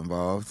alcohol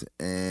involved,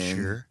 and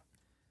Sure.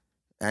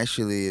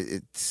 actually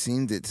it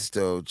seemed as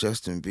though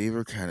Justin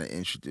Bieber kind of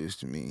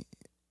introduced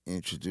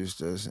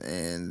us,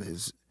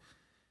 and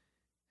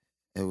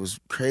it was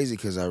crazy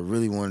because I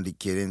really wanted to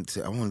get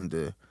into. I wanted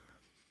to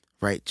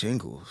write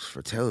jingles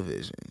for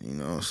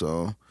television,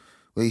 so.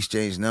 We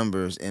exchanged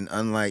numbers, and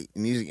unlike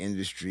music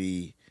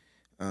industry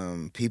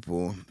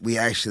people, we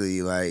actually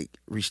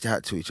reached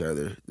out to each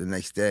other the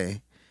next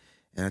day,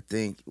 and I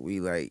think we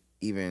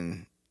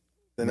even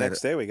the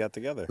next day we got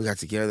together. We got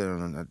together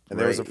and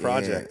there was a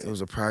project. Yeah, it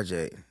was a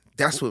project.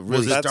 That's what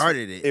really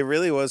started it. It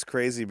really was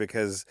crazy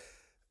because,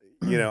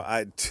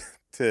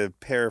 to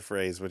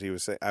paraphrase what he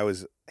was saying, I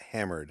was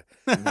hammered,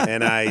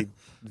 and I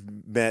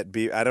met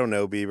Bieber. I don't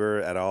know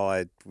Bieber at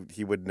all.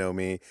 He would know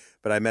me,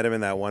 but I met him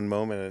in that one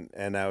moment,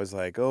 and I was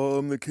like, "Oh,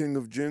 I'm the king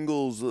of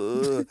jingles,"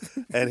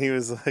 and he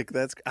was like,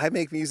 I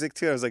make music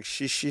too." I was like,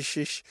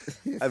 "Shish,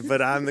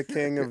 but I'm the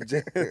king of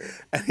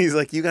jingles," and he's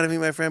like, "You got to meet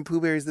my friend Pooh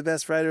Bear. He's the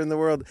best writer in the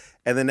world."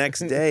 And the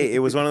next day, it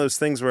was one of those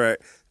things where.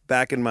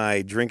 Back in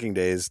my drinking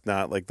days,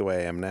 not like the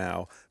way I am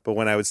now, but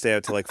when I would stay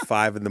out till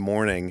 5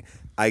 a.m,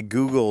 I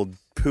Googled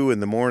Pooh in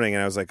the morning,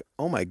 and I was like,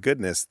 oh my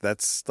goodness,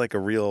 that's like a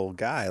real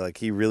guy.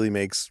 He really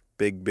makes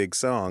big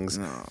songs.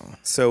 No.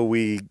 So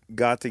we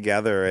got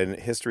together, and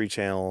History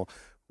Channel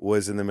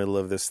was in the middle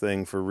of this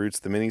thing for Roots,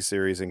 the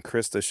miniseries, and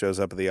Krista shows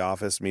up at the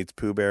office, meets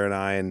Pooh Bear and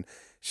I, and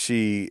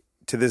she,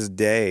 to this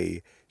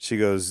day, she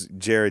goes,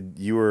 Jared,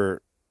 you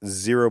were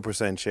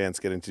 0% chance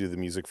getting to do the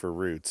music for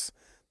Roots,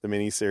 the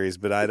miniseries,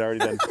 but I'd already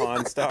done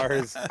Pawn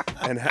Stars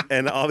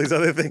and all these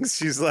other things.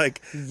 She's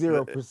like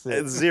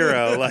 0%.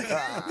 Zero.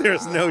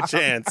 There's no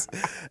chance.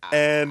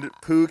 And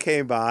Pooh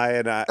came by,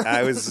 and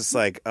I was just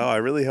like, oh, I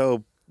really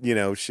hope,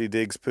 she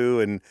digs Pooh.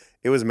 And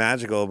it was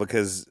magical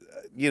because,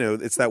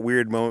 it's that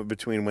weird moment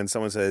between when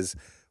someone says,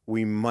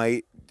 we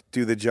might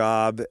do the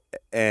job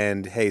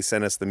and, hey,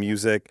 send us the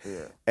music.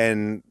 Yeah.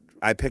 And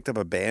I picked up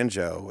a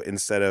banjo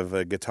instead of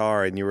a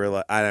guitar, and you were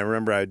like, I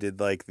remember I did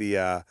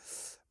the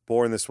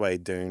Born This Way,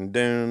 dun,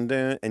 dun,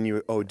 dun, and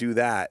you, do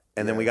that.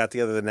 And then we got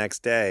together the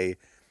next day.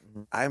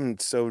 I'm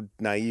so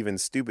naive and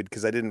stupid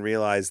because I didn't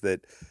realize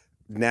that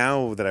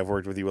now that I've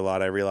worked with you a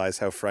lot, I realize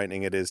how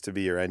frightening it is to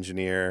be your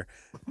engineer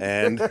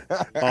and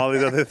all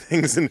these other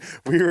things. And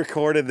we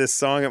recorded this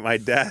song at my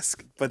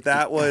desk, but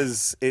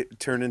it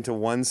turned into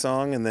one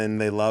song, and then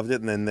they loved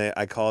it. And then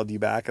I called you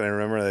back, and I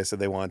remember they said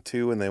they want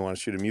 2, and they want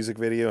to shoot a music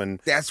video.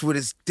 And that's when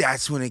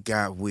it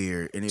got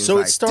weird. And it was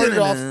it started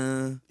off.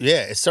 "Dun-dun-dun."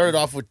 Yeah, it started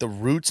off with the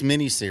Roots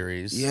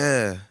miniseries.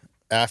 Yeah.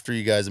 After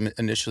you guys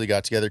initially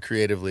got together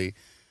creatively.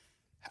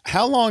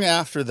 How long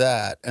after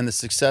that and the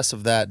success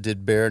of that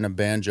did Bear and a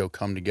Banjo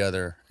come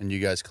together and you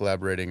guys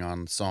collaborating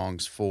on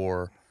songs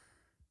for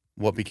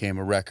what became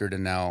a record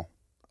and now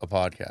a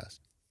podcast?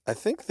 I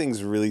think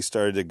things really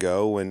started to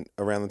go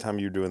around the time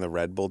you were doing the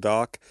Red Bull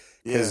doc,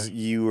 because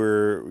he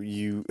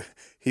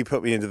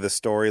put me into the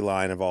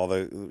storyline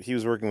of he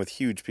was working with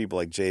huge people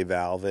like Jay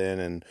Valvin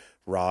and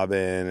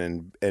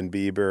Robin and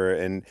Bieber,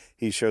 and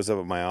he shows up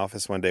at my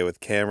office one day with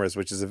cameras,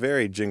 which is a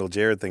very Jingle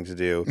Jared thing to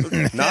do,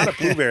 not a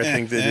Pooh Bear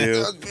thing to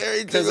do,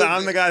 because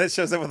I'm the guy that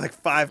shows up with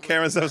 5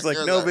 cameras. I was like,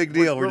 no big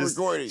deal, we're just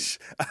recording.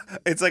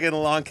 It's like in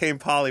Along Came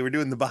Polly, we're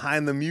doing the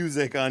behind the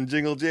music on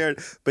Jingle Jared,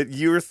 but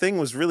your thing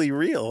was really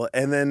real.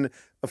 And then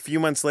a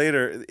few months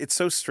later, it's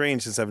so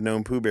strange since I've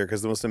known Pooh Bear,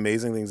 because the most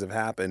amazing things have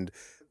happened.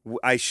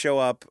 I show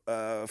up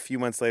a few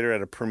months later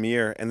at a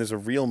premiere, and there's a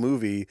real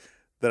movie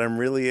that I'm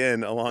really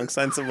in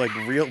alongside some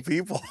real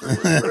people.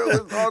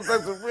 All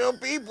types of real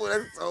people.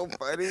 That's so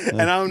funny.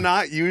 And I'm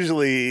not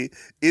usually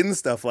in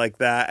stuff like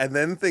that. And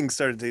then things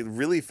started to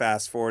really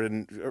fast forward,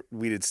 and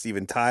we did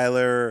Steven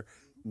Tyler,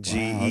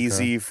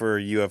 G-Eazy for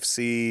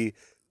UFC,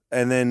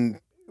 and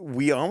then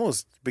we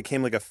almost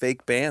became a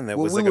fake band that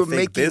was a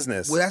fake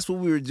business. Well, that's what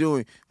we were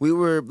doing. We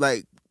were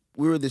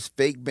this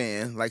fake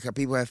band, like how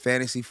people have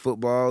fantasy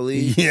football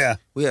league. Yeah.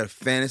 We had a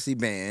fantasy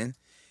band.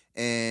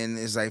 And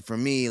it's for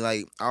me,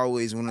 I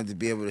always wanted to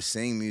be able to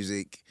sing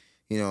music,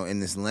 in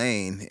this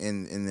lane,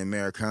 in the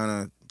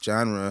Americana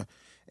genre.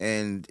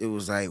 And it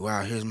was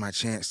wow, here's my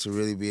chance to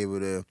really be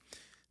able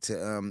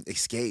to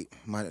escape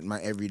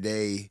my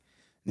everyday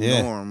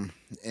norm.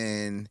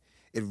 And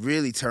it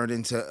really turned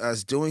into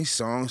us doing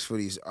songs for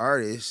these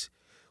artists.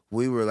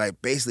 We were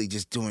basically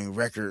just doing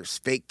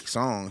fake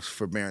songs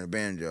for Bear and the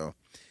Banjo.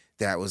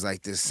 That was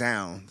this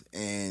sound,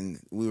 and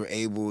we were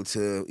able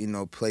to,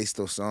 place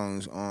those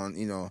songs on,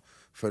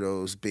 for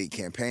those big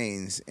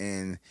campaigns.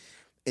 And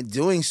in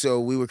doing so,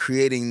 we were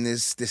creating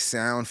this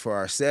sound for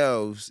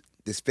ourselves,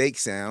 this fake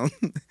sound,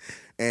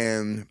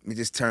 and it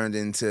just turned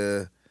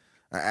into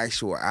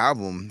actual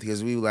album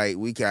because we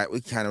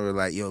kind of were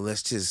like, yo,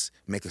 let's just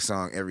make a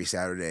song every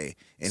Saturday.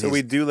 And so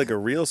we do like a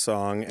real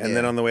song, and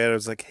then Yeah. on the way out, I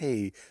was like, "Hey,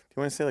 do you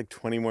want to say like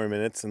 20 more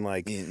minutes and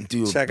like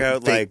do check a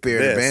out fake like Bear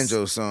the this?"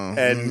 Banjo song,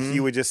 And he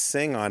would just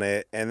sing on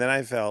it, and then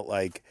I felt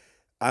like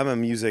I'm a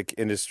music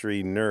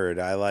industry nerd.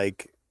 I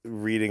like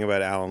reading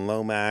about Alan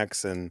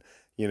Lomax and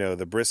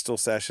the Bristol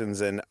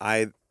sessions, and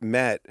I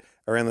met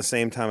around the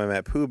same time I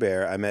met Pooh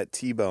Bear. I met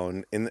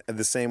T-Bone in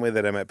the same way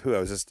that I met Pooh. I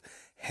was just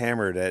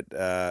hammered at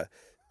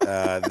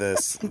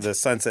the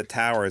Sunset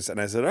Towers, and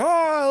I said, "Oh,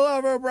 I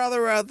love our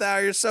brother out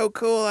there. You're so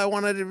cool. I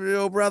wanted to be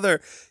your brother."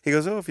 He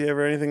goes, "Oh, if you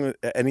ever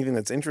anything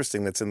that's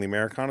interesting that's in the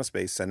Americana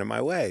space, send it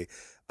my way."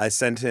 I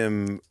sent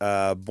him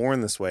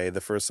Born This Way,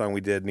 the first song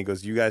we did, and he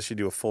goes, "You guys should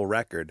do a full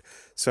record."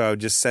 So I would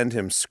just send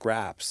him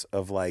scraps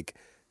of like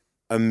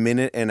a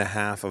minute and a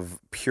half of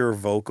pure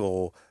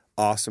vocal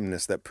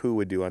awesomeness that Pooh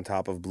would do on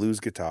top of blues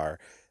guitar.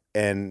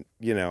 And,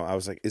 I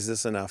was like, is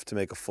this enough to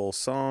make a full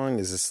song?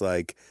 Is this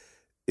like,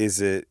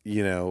 is it,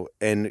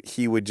 and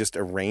he would just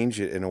arrange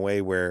it in a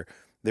way where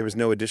there was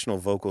no additional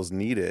vocals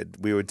needed.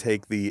 We would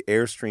take the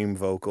Airstream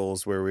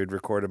vocals where we'd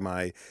recorded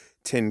my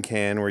tin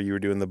can where you were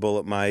doing the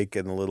bullet mic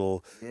and the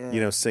little,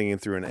 singing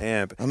through an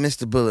amp. I missed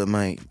the bullet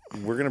mic.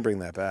 We're going to bring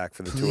that back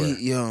for the Please,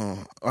 tour. yo,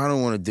 I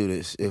don't want to do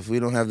this. If we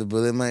don't have the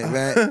bullet mic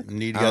back,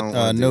 Need to I get don't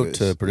wanna do note this.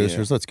 to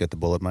producers. Let's get the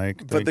bullet mic.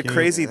 But the Thank you.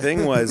 crazy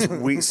thing was,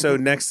 so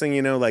next thing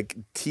you know, like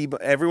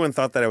everyone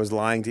thought that I was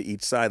lying to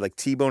each side. Like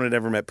T-Bone had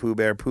never met Pooh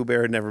Bear. Pooh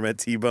Bear had never met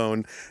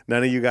T-Bone.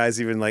 None of you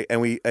guys even like,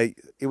 and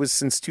it was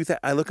since 2000.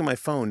 I look at my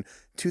phone,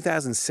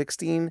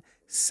 2016,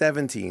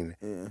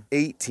 17,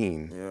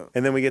 18.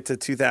 And then we get to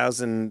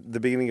 2000,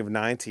 the beginning of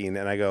 19,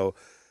 and I go,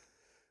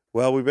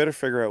 well, we better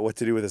figure out what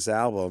to do with this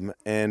album.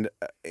 And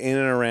in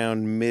and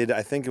around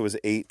I think it was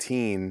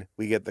 18,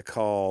 we get the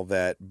call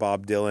that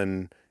Bob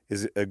Dylan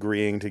is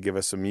agreeing to give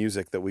us some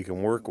music that we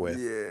can work with.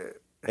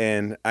 Yeah.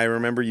 And I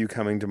remember you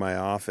coming to my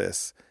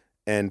office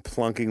and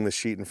plunking the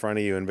sheet in front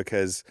of you. And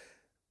because,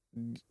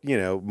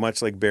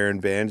 much like Bear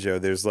and Banjo,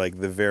 there's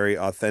like the very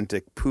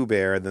authentic Pooh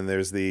Bear, and then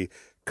there's the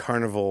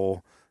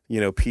carnival,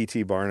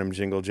 P.T. Barnum,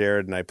 Jingle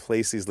Jared. And I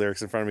place these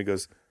lyrics in front of me. He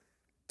goes,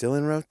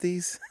 Dylan wrote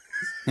these?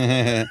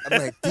 I'm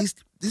like,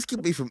 this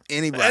could be from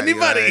anybody.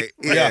 Anybody. Right?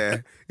 Yeah.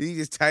 You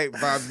just type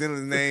Bob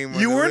Dylan's name.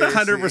 You on the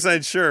weren't lyric 100%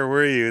 sheet. sure,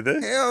 were you?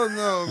 Hell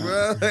no,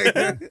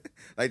 bro.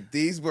 Like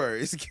these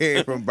words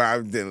came from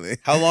Bob Dylan.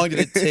 How long did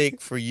it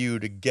take for you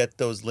to get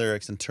those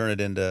lyrics and turn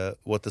it into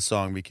what the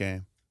song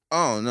became?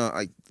 Oh no,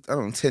 I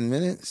don't know, 10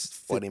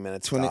 minutes, 20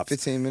 minutes 20, tops.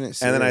 15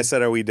 minutes. And then I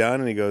said, are we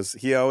done? And he goes,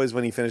 he always,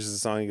 when he finishes the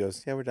song, he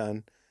goes, yeah, we're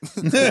done.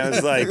 And I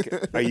was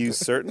like, are you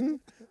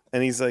certain?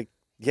 And he's like,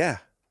 yeah.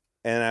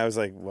 And I was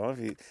like, well,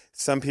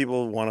 some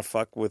people want to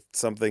fuck with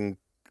something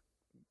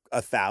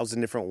 1,000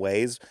 different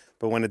ways,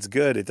 but when it's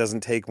good, it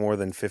doesn't take more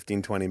than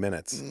 15, 20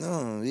 minutes.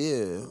 No,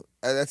 yeah.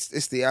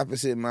 It's the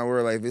opposite in my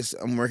world. Like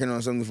I'm working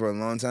on something for a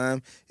long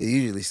time, it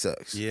usually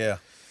sucks. Yeah.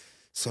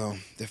 So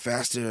the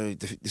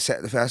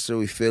faster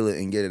we feel it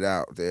and get it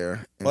out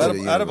there.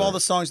 Well, out of all the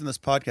songs in this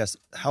podcast,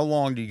 how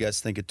long do you guys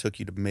think it took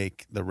you to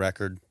make the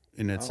record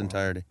in its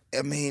entirety?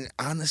 I mean,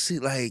 honestly,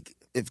 like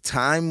if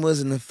time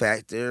wasn't a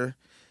factor,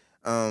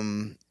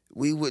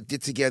 we would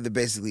get together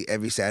basically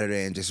every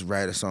Saturday and just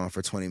write a song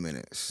for 20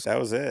 minutes. That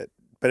was it.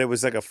 But it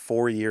was like a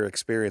 4-year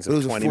experience It of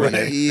was a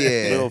 20-minute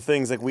yeah. little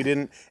things. Like we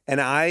didn't,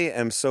 and I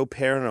am so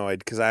paranoid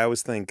because I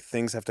always think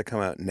things have to come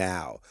out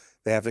now.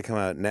 They have to come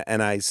out now.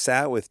 And I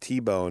sat with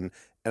T-Bone,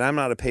 and I'm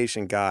not a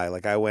patient guy.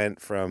 Like I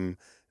went from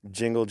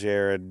Jingle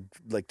Jared,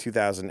 like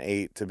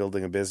 2008, to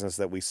building a business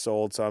that we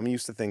sold. So I'm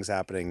used to things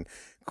happening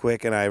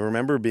quick. And I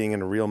remember being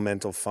in a real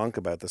mental funk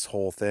about this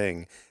whole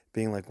thing,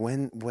 being like,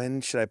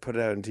 when should I put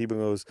it out? And T-Bone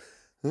goes,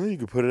 oh, you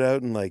could put it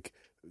out in like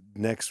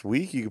next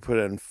week. You could put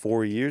it out in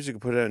 4 years. You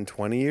could put it out in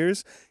 20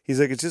 years. He's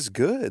like, it's just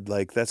good.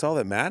 Like, that's all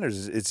that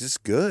matters. It's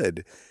just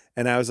good.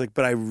 And I was like,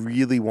 but I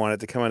really want it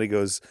to come out. He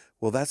goes,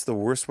 well, that's the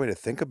worst way to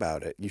think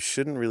about it. You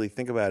shouldn't really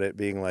think about it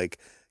being like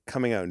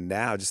coming out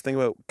now. Just think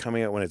about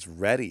coming out when it's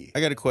ready.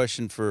 I got a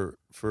question for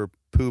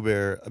Pooh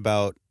Bear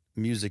about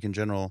music in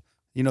general.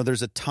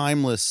 There's a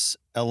timeless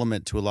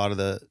element to a lot of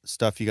the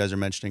stuff you guys are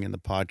mentioning in the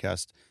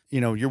podcast.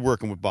 You're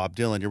working with Bob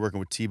Dylan, you're working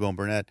with T-Bone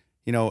Burnett,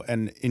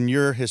 and in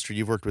your history,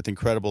 you've worked with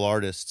incredible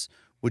artists.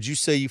 Would you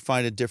say you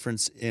find a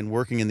difference in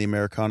working in the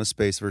Americana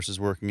space versus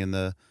working in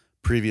the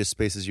previous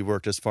spaces you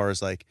worked as far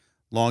as like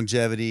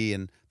longevity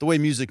and the way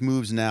music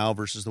moves now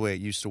versus the way it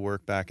used to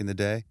work back in the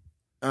day?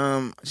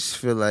 I just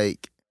feel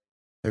like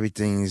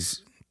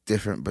everything's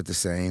different but the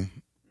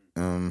same.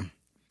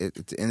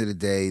 At the end of the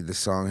day, the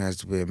song has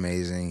to be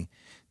amazing.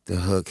 The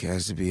hook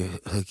has to be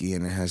hooky,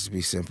 and it has to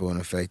be simple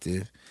and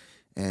effective.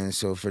 And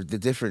so for the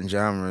different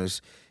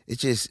genres,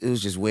 it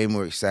was just way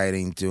more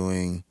exciting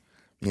doing,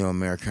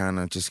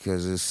 Americana, just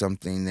because it's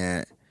something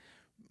that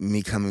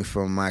me coming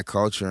from my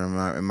culture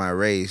and my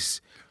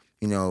race,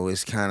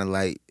 it's kind of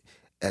like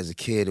as a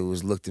kid it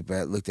was looked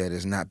at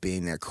as not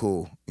being that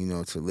cool,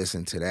 to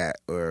listen to that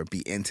or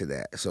be into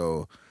that.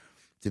 So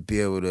to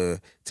be able to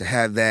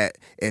have that,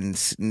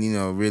 and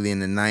really in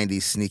the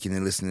 '90s, sneaking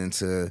and listening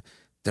to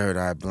Third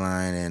Eye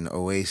Blind and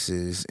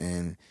Oasis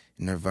and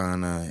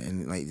Nirvana,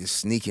 and like just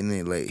sneaking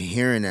in, like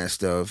hearing that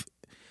stuff.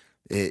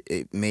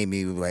 It made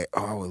me like,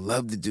 oh, I would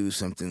love to do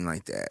something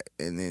like that.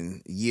 And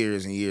then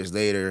years and years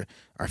later,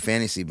 our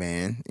fantasy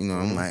band,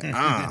 I'm like,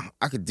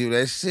 I could do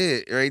that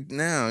shit right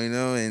now,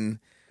 and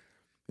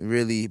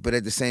really, but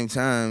at the same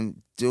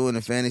time, doing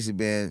a fantasy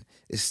band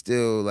is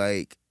still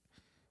like,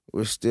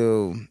 we're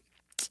still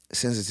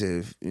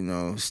sensitive,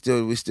 we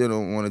still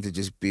don't want it to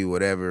just be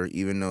whatever,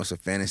 even though it's a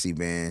fantasy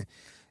band.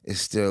 It's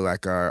still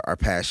like our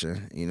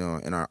passion,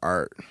 and our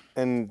art.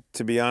 And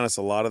to be honest,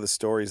 a lot of the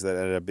stories that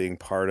ended up being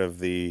part of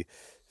the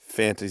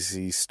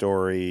fantasy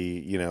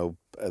story,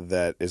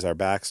 that is our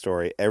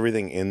backstory,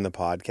 everything in the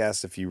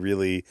podcast, if you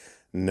really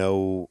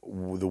know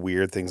the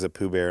weird things that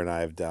Pooh Bear and I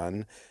have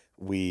done,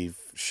 we've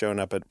shown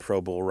up at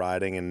pro bull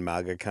riding in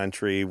MAGA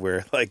country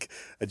where like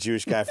a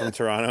Jewish guy from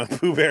Toronto, and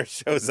Pooh Bear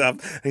shows up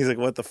and he's like,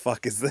 what the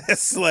fuck is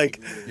this?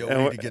 Like, yo, we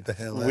need to get the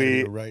hell out of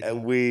here right now.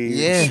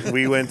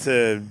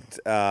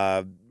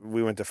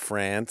 We went to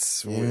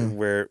France,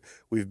 where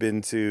we've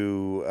been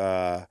to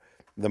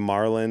the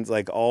Marlins,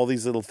 like all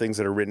these little things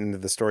that are written into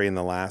the story in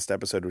the last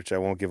episode, which I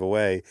won't give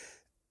away.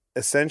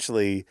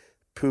 Essentially,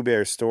 Pooh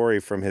Bear's story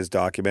from his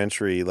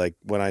documentary, like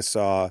when I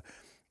saw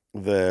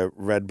the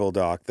Red Bull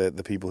doc that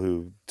the people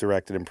who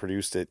directed and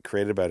produced it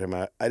created about him,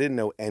 I didn't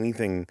know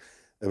anything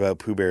about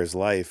Pooh Bear's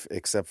life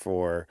except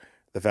for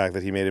the fact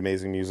that he made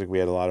amazing music. We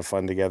had a lot of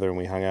fun together and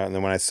we hung out. And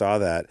then when I saw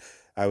that,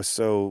 I was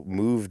so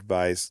moved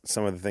by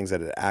some of the things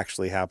that had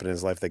actually happened in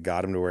his life that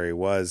got him to where he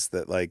was,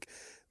 that like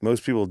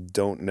most people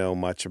don't know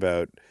much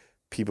about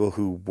people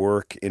who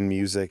work in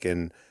music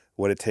and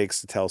what it takes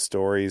to tell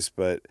stories.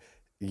 But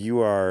you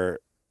are,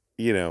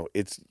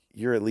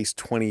 you're at least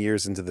 20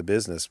 years into the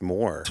business,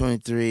 more.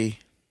 23.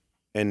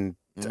 And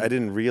I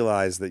didn't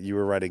realize that you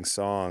were writing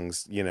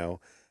songs,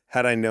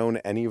 Had I known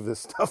any of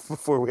this stuff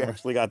before we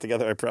actually got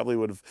together, I probably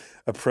would have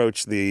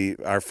approached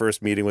our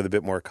first meeting with a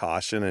bit more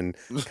caution and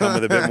come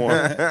with a bit more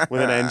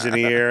with an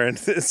engineer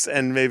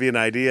and maybe an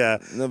idea.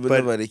 No, but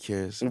nobody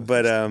cares.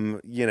 But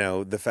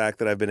the fact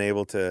that I've been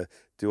able to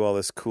do all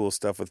this cool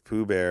stuff with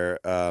Pooh Bear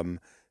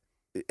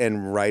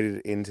and write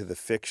it into the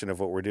fiction of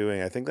what we're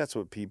doing, I think that's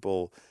what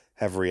people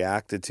have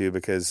reacted to,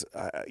 because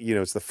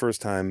it's the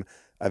first time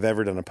I've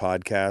ever done a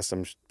podcast.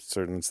 I'm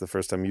certain it's the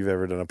first time you've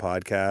ever done a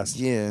podcast.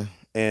 Yeah.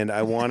 And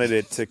I wanted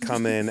it to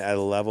come in at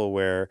a level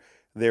where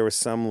there was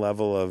some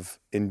level of,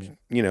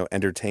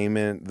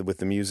 entertainment with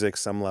the music,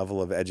 some level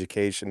of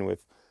education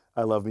with,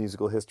 I love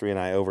musical history and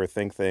I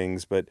overthink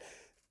things, but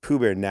Pooh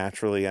Bear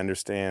naturally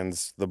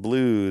understands the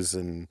blues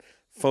and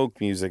folk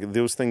music.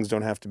 Those things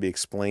don't have to be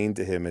explained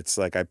to him. It's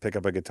like I pick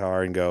up a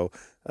guitar and go,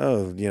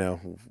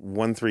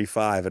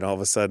 1-3-5, and all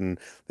of a sudden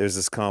there's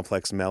this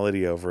complex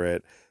melody over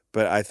it.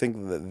 But I think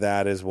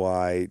that is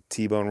why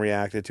T-Bone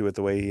reacted to it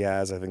the way he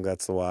has. I think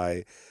that's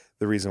the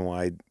reason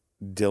why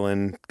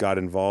Dylan got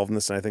involved in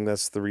this, and I think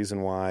that's the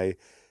reason why,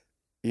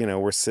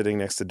 we're sitting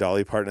next to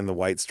Dolly Parton and the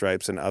White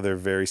Stripes and other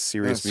very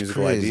serious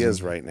musical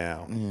ideas right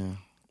now. Yeah.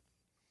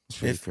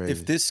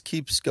 If this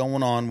keeps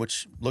going on,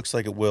 which looks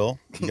like it will,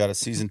 you got a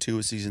season 2,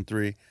 a season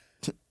 3.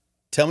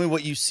 Tell me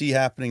what you see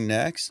happening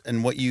next,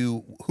 and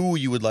who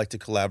you would like to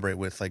collaborate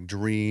with, like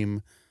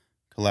dream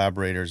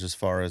collaborators, as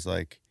far as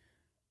like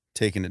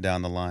taking it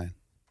down the line,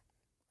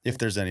 if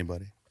there's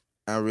anybody.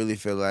 I really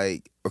feel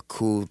like a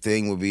cool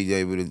thing would be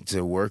able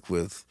to work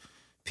with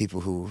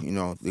people who,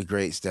 the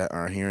greats that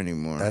aren't here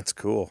anymore. That's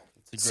cool.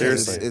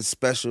 Seriously, it's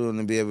special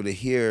to be able to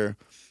hear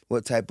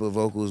what type of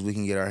vocals we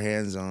can get our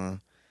hands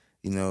on.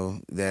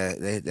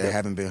 That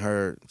haven't been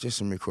heard, just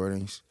some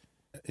recordings.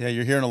 Yeah,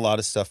 you're hearing a lot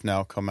of stuff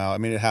now come out. I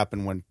mean, it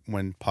happened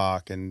when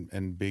Pac and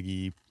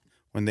Biggie,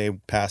 when they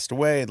passed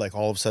away, like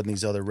all of a sudden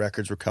these other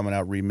records were coming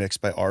out remixed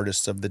by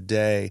artists of the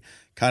day,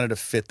 kind of to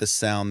fit the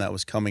sound that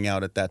was coming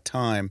out at that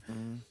time.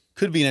 Mm-hmm.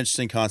 Could be an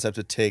interesting concept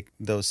to take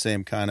those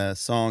same kind of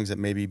songs that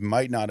maybe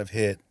might not have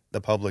hit the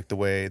public the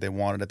way they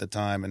wanted at the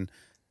time and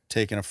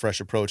taking a fresh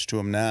approach to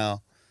them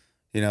now.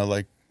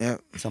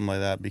 Something like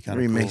that. Be kind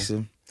of remix cool.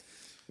 them.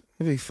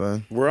 It'd be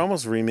fun. We're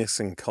almost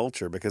remixing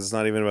culture, because it's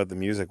not even about the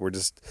music. We're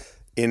just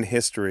in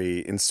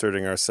history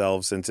inserting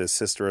ourselves into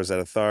Sister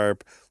Rosetta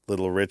Tharpe,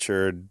 Little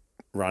Richard,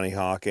 Ronnie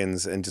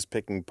Hawkins, and just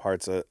picking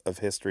parts of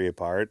history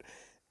apart.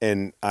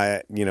 And when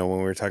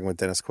we were talking with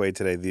Dennis Quaid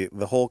today,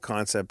 the whole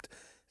concept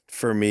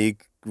for me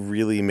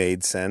really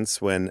made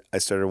sense when I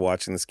started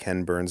watching this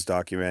Ken Burns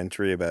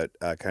documentary about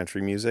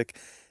country music.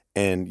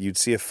 And you'd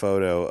see a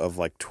photo of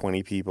like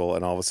 20 people,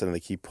 and all of a sudden they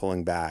keep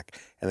pulling back,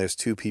 and there's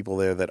two people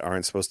there that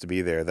aren't supposed to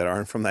be there, that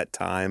aren't from that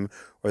time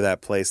or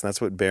that place, and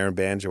that's what Bear and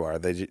Banjo are.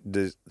 They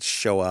just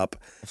show up.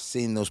 I've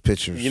seen those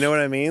pictures. You know what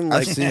I mean?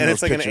 I've seen and those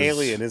it's like pictures. an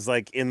alien is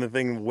like in the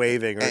thing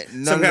waving, or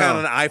No, some guy no.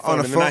 on an iPhone on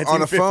a in phone, the 1950s.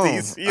 on a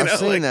phone. You know, I've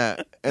seen like,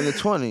 that in the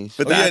 20s.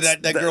 But Oh, yeah, that's-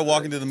 that girl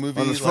walking to the movies,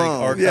 on the like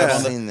phone. arcade Yeah. I've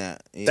on the seen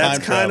that. Yeah. That's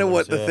Time kind of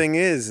what travelers, the yeah. thing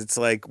is. It's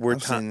like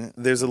I've seen it.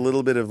 there's a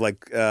little bit of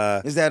like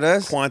Is that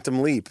us?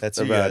 quantum leap That's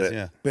you about guys, it.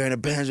 yeah. Bear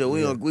and Banjo,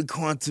 we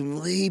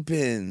quantum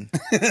leaping.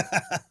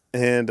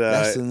 And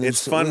That's the new it's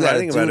song. fun We gotta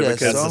writing do about it that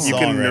because song. you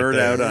can Song right nerd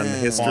there. out on Yeah.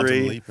 Quantum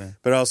history, leaping.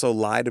 but also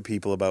lie to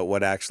people about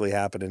what actually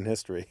happened in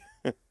history.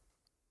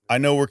 I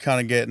know we're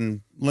kind of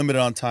getting limited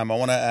on time. I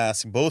want to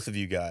ask both of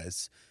you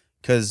guys,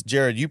 because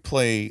Jared, you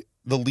play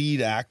the lead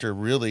actor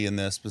really in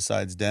this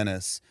besides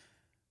Dennis.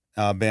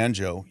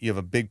 Banjo, you have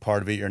a big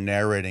part of it. You're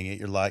narrating it.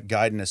 You're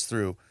guiding us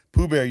through.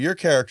 Pooh Bear, your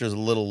character is a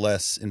little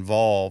less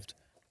involved.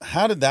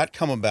 How did that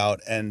come about?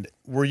 And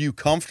were you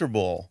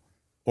comfortable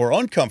or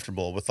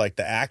uncomfortable with like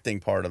the acting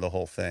part of the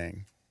whole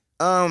thing?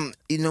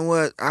 You know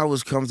what? I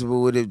was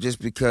comfortable with it just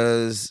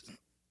because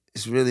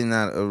it's really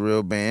not a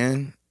real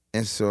band,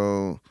 and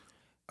so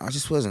I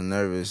just wasn't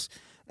nervous.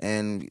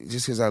 And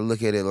just because I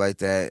look at it like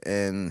that,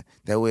 and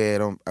that way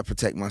I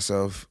protect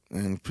myself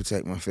and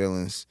protect my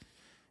feelings,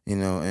 you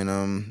know.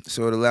 And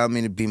so it allowed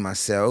me to be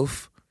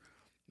myself,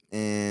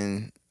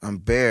 and I'm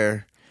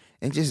Bear,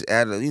 and just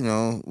add with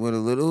a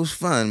little. It was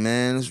fun,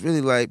 man. It was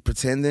really like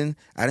pretending.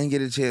 I didn't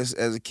get a chance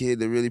as a kid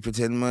to really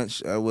pretend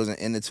much. I wasn't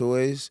into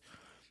toys.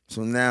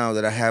 So now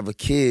that I have a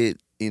kid,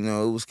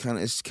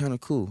 it's kind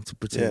of cool to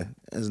pretend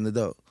as an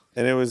adult.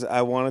 And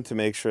I wanted to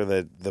make sure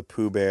that the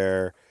Pooh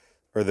Bear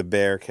or the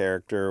bear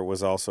character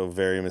was also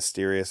very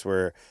mysterious,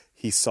 where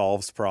he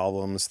solves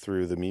problems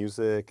through the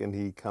music and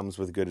he comes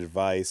with good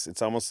advice.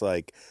 It's almost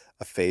like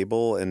a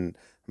fable, and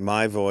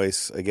my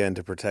voice, again,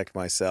 to protect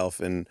myself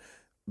and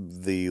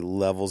the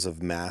levels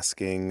of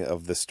masking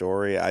of the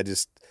story.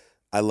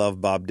 I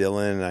love Bob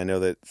Dylan, and I know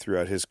that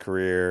throughout his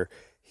career,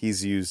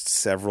 he's used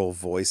several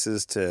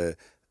voices to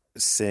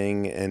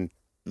sing and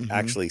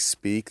actually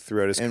speak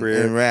throughout his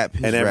career. And rap.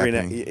 And every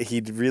night, he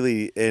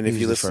really, and if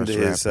He you was the listen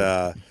to first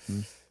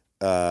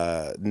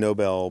his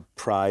Nobel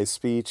Prize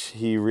speech,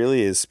 he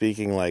really is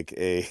speaking like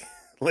a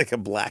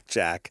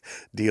blackjack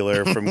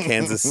dealer from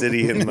Kansas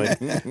City in like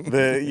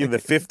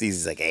the 50s.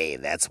 He's like, hey,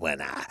 that's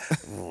when I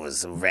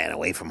ran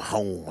away from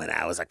home when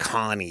I was a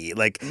Connie.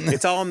 Like,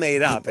 it's all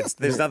made up.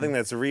 There's nothing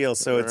that's real.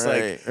 So it's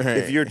Right.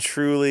 if you're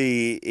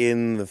truly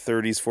in the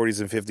 30s,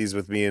 40s, and 50s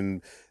with me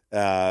and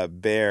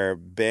Bear,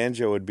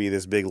 Banjo would be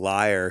this big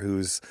liar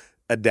who's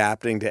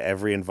adapting to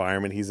every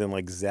environment he's in,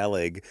 like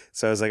Zelig.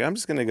 So I was like, I'm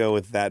just going to go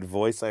with that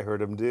voice I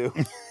heard him do.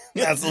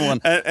 That's the one.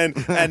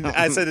 And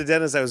I said to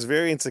Dennis, I was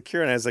very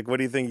insecure, and I was like, what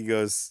do you think? He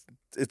goes,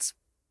 it's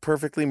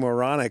perfectly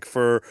moronic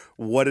for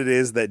what it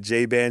is that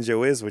Jay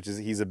Banjo is, which is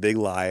he's a big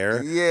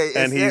liar. Yeah,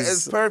 and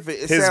it's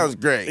perfect. It sounds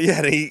great.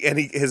 Yeah, and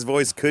his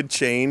voice could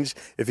change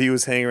if he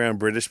was hanging around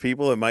British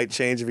people. It might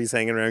change if he's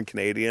hanging around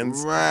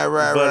Canadians.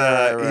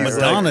 Right. he's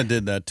Madonna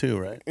did that too,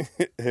 right?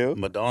 Who?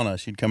 Madonna,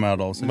 she'd come out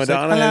all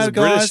Madonna like, is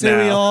British here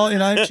we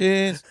now. are,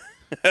 cheers.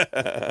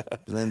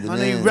 Blended My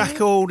new in.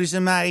 record is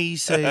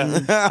amazing.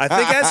 I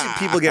think as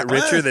people get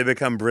richer, they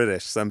become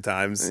British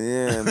sometimes.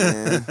 Yeah,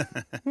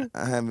 man.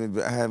 I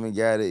haven't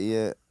got it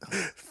yet.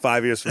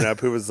 5 years from now,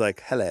 Pooh was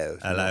like, hello.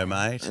 Hello,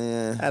 mate.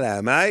 Yeah.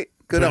 Hello, mate.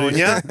 Good on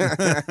ya.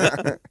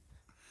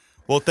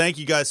 Well, thank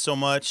you guys so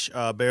much,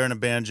 Bear and a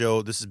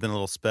Banjo. This has been a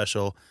little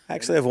special.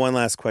 Actually, I have one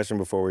last question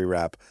before we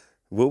wrap.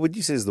 What would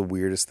you say is the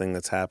weirdest thing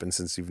that's happened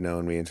since you've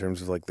known me in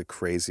terms of like the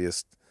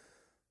craziest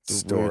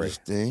story?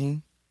 Weirdest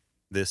thing.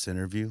 This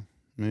interview,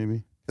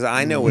 maybe. Because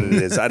I know what it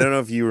is. I don't know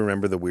if you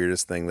remember the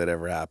weirdest thing that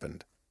ever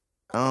happened.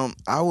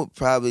 I would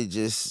probably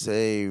just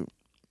say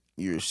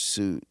your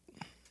suit.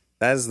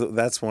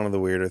 That's one of the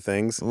weirder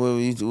things. What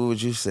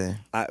would you say?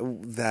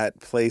 That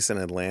place in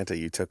Atlanta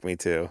you took me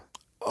to,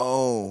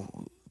 Oh,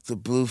 the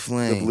Blue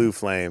Flame. the Blue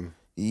Flame.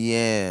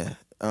 Yeah.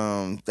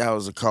 That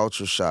was a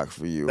culture shock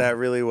for you. That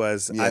really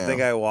was. I Yeah.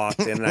 think I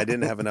walked in and I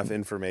didn't have enough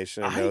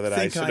information to I know that I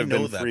think should I have know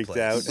been that freaked place.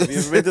 out. Have you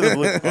ever been to the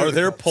Blue? Are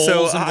there polls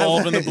So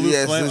involved in the Blue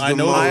Yes, Flame? there's I the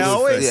know most. I the Blue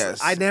always, Flame. Yes.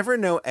 I never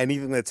know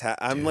anything that's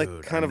I'm Dude,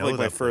 like kind I of know like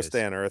my that first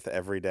place. day on earth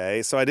every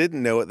day. So I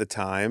didn't know at the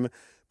time,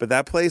 but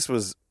that place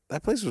was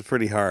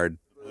pretty hard.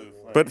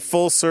 But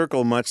full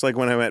circle, much like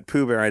when I met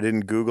Pooh Bear, I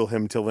didn't Google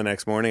him till the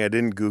next morning. I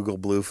didn't Google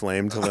Blue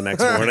Flame till the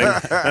next morning.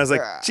 I was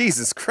like,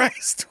 Jesus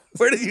Christ,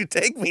 where did you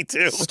take me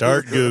to?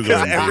 Start Googling.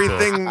 Because people.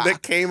 everything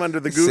that came under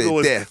the Said Google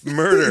was death.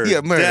 murder, Yeah,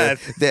 murder,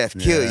 death.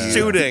 kill Yeah. you,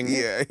 Shooting.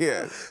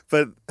 Yeah.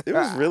 But it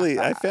was really,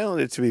 I found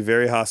it to be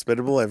very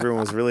hospitable. Everyone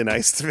was really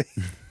nice to me.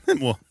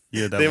 Well,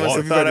 yeah, that They must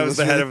water. have thought I Everybody was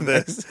the was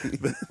head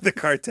really of the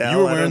cartel. You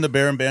were I wearing don't- the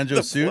Bear and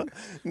Banjo suit?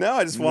 No,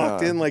 I just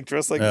walked No. in like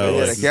dressed like Oh,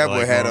 Yeah, this. the cowboy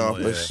like hat normal,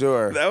 on for yeah.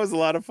 sure. That was a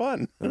lot of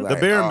fun. The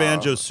Bear and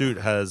Banjo suit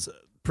has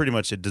pretty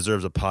much it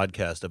deserves a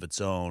podcast of its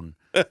own.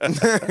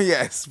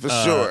 Yes, for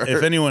sure.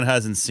 If anyone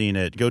hasn't seen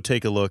it, go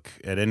take a look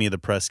at any of the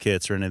press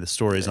kits or any of the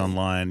stories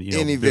online.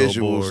 Any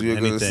visuals, you're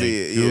going to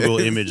see it. Google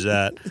image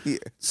that. Yeah.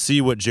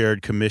 See what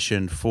Jared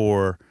commissioned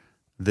for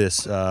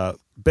this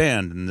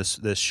band and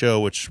this show,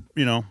 which,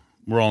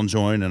 we're all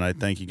enjoying. And I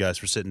thank you guys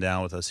for sitting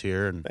down with us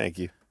here and Thank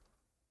you.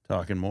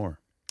 talking more.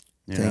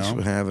 Thanks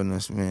for having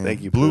us, man.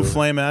 Thank you. Blue Pooh.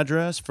 Flame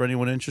address for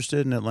anyone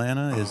interested in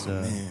Atlanta is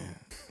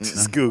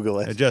Just Google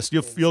it. just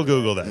you'll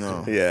Google that.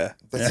 No. Yeah.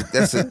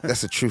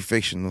 That's a true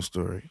fictional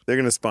story. They're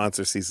going to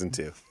sponsor season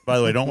 2. By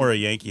the way, don't wear a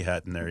Yankee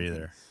hat in there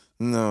either.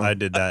 No. I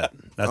did that.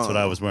 That's what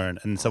I was wearing.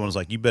 And someone was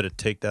like, "You better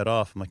take that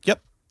off." I'm like,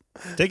 "Yep,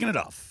 taking it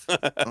off." All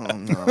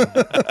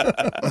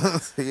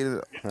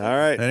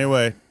right.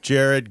 Anyway,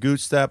 Jared,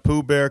 Gootstat,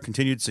 Pooh Bear,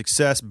 continued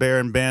success, Bear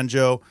and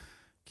Banjo.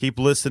 Keep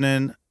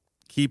listening.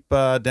 Keep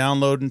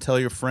downloading. Tell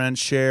your friends.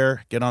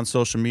 Share. Get on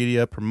social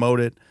media. Promote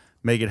it.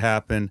 Make it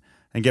happen.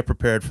 And get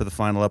prepared for the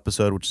final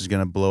episode, which is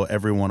going to blow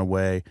everyone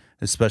away,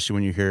 especially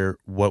when you hear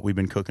what we've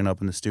been cooking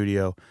up in the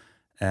studio.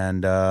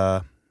 And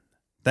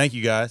thank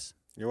you, guys.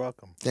 You're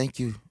welcome. Thank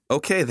you.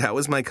 Okay, that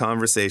was my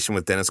conversation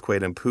with Dennis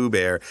Quaid and Pooh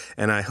Bear,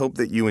 and I hope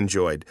that you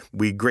enjoyed.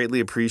 We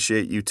greatly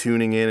appreciate you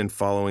tuning in and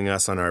following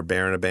us on our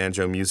Bear and a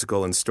Banjo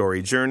musical and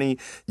story journey.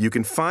 You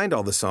can find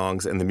all the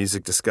songs and the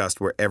music discussed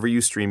wherever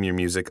you stream your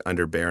music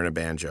under Bear and a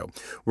Banjo.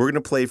 We're going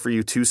to play for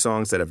you 2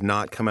 songs that have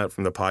not come out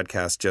from the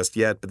podcast just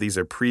yet, but these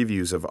are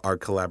previews of our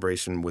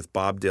collaboration with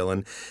Bob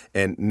Dylan.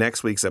 And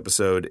next week's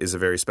episode is a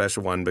very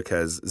special one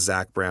because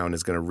Zach Brown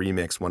is going to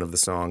remix one of the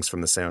songs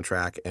from the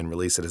soundtrack and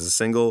release it as a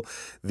single.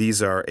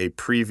 These are a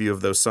preview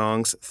of those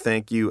songs.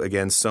 Thank you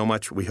again so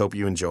much. We hope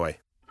you enjoy.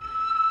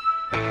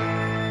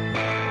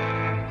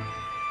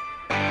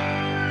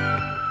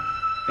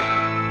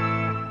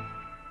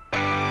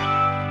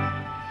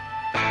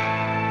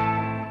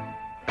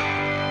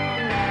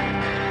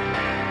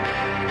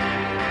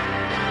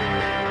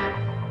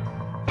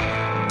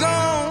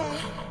 Gone,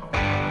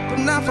 but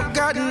not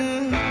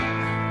forgotten.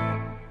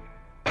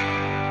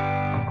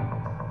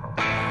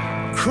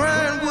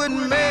 Crying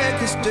wouldn't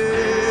make us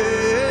stay.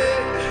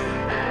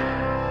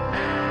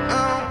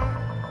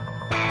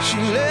 She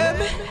left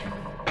me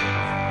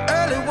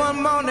early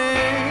one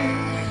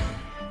morning.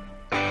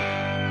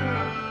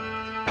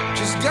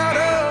 Just got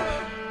up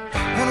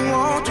and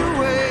walked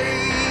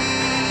away.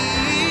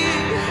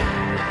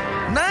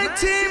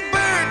 19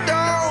 bird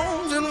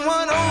dogs and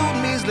one old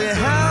measly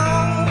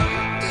hound.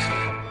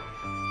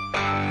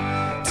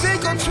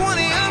 Take on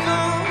 20 of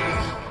them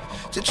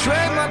to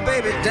track my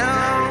baby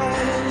down.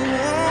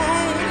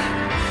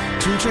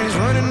 2 trains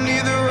running,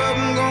 neither of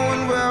them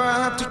going where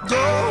I have to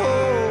go.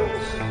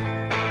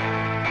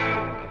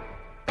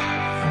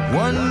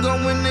 One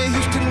going to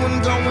Houston,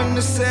 one going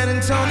to San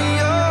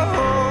Antonio.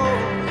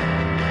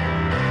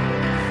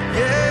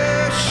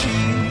 Yeah,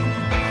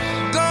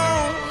 she's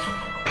gone,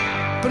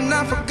 but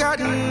not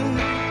forgotten.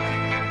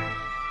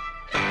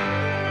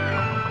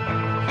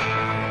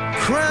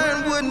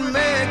 Crying wouldn't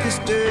make us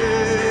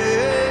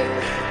stay.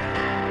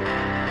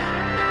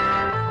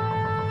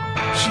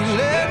 She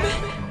left me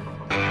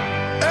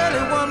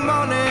early one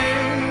morning.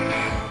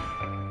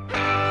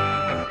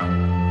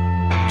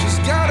 Just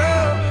got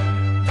up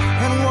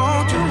and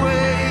walked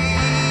away.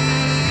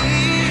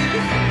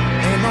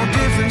 Ain't no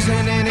difference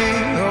in any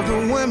of the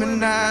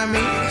women I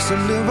meet.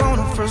 Some live on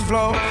the first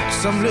floor,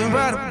 some live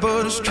right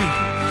above the street.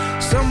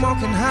 Some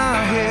walk in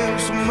high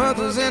heels, some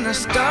others in their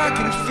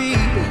stocking feet.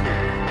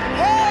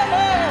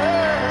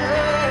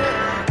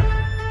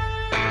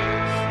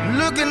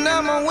 Looking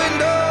out my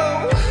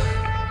window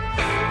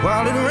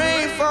while it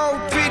rained for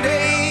 3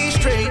 days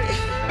straight.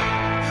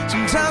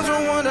 Sometimes I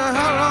wonder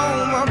how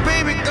long my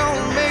baby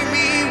gon' make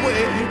me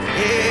wait.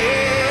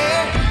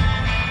 Yeah,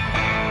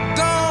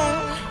 gone,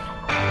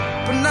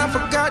 but not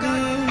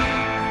forgotten.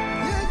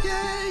 Yeah,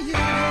 yeah,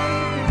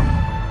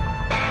 yeah.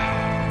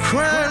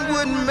 Crying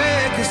wouldn't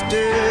make us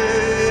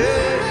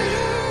stay.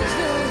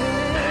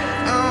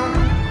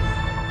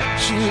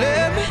 She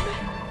left me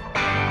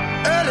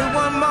early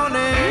one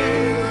morning.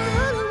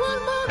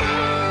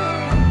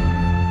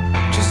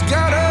 Just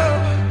got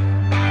up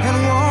and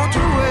walked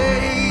away.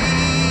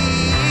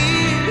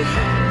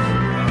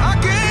 I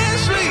can't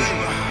sleep,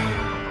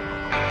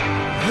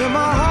 hear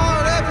my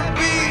heart every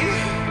beat.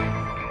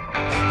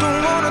 Don't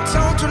wanna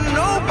talk to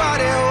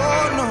nobody,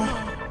 oh no.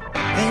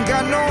 Ain't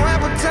got no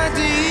appetite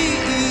to eat.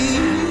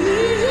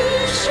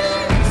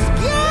 She's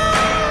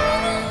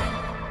gone,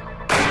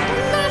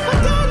 not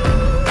forgotten.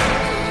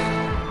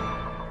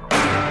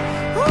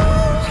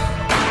 Ooh,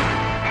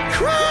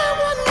 cry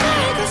wouldn't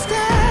make us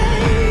stay.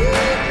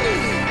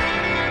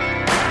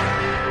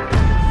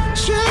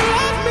 She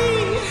left me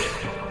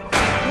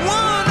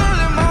one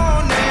early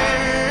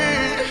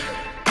morning.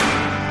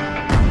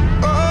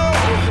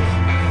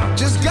 Oh,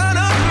 just got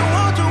up and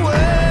walked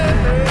away.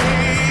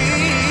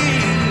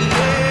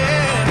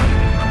 Yeah.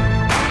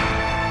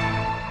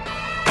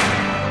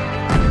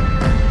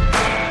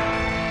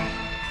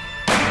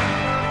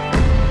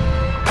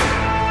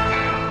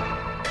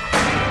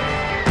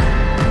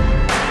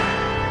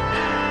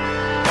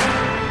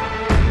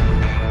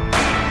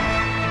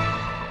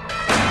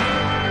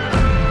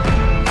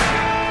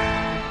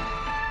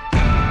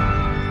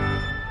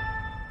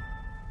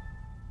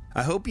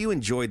 I hope you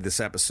enjoyed this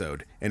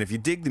episode, and if you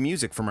dig the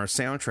music from our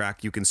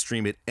soundtrack, you can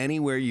stream it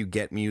anywhere you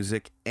get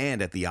music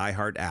and at the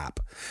iHeart app.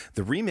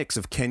 The remix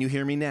of Can You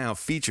Hear Me Now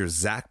features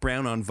Zach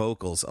Brown on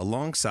vocals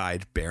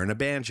alongside Bear and a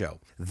Banjo.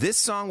 This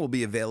song will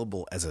be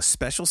available as a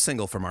special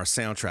single from our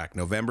soundtrack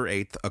November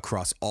 8th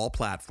across all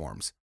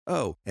platforms.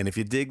 Oh, and if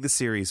you dig the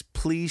series,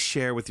 please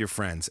share with your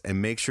friends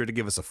and make sure to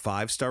give us a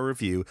 5-star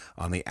review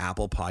on the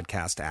Apple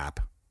Podcast app.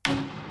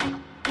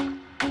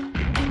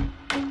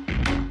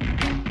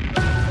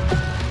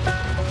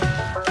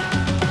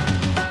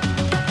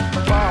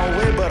 Far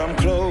away, but I'm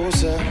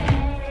closer.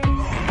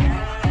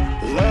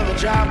 Love the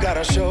job, got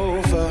a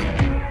chauffeur.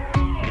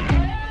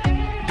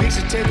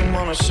 Picture taking,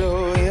 wanna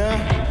show ya.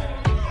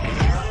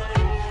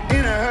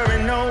 In a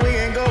hurry, no, we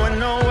ain't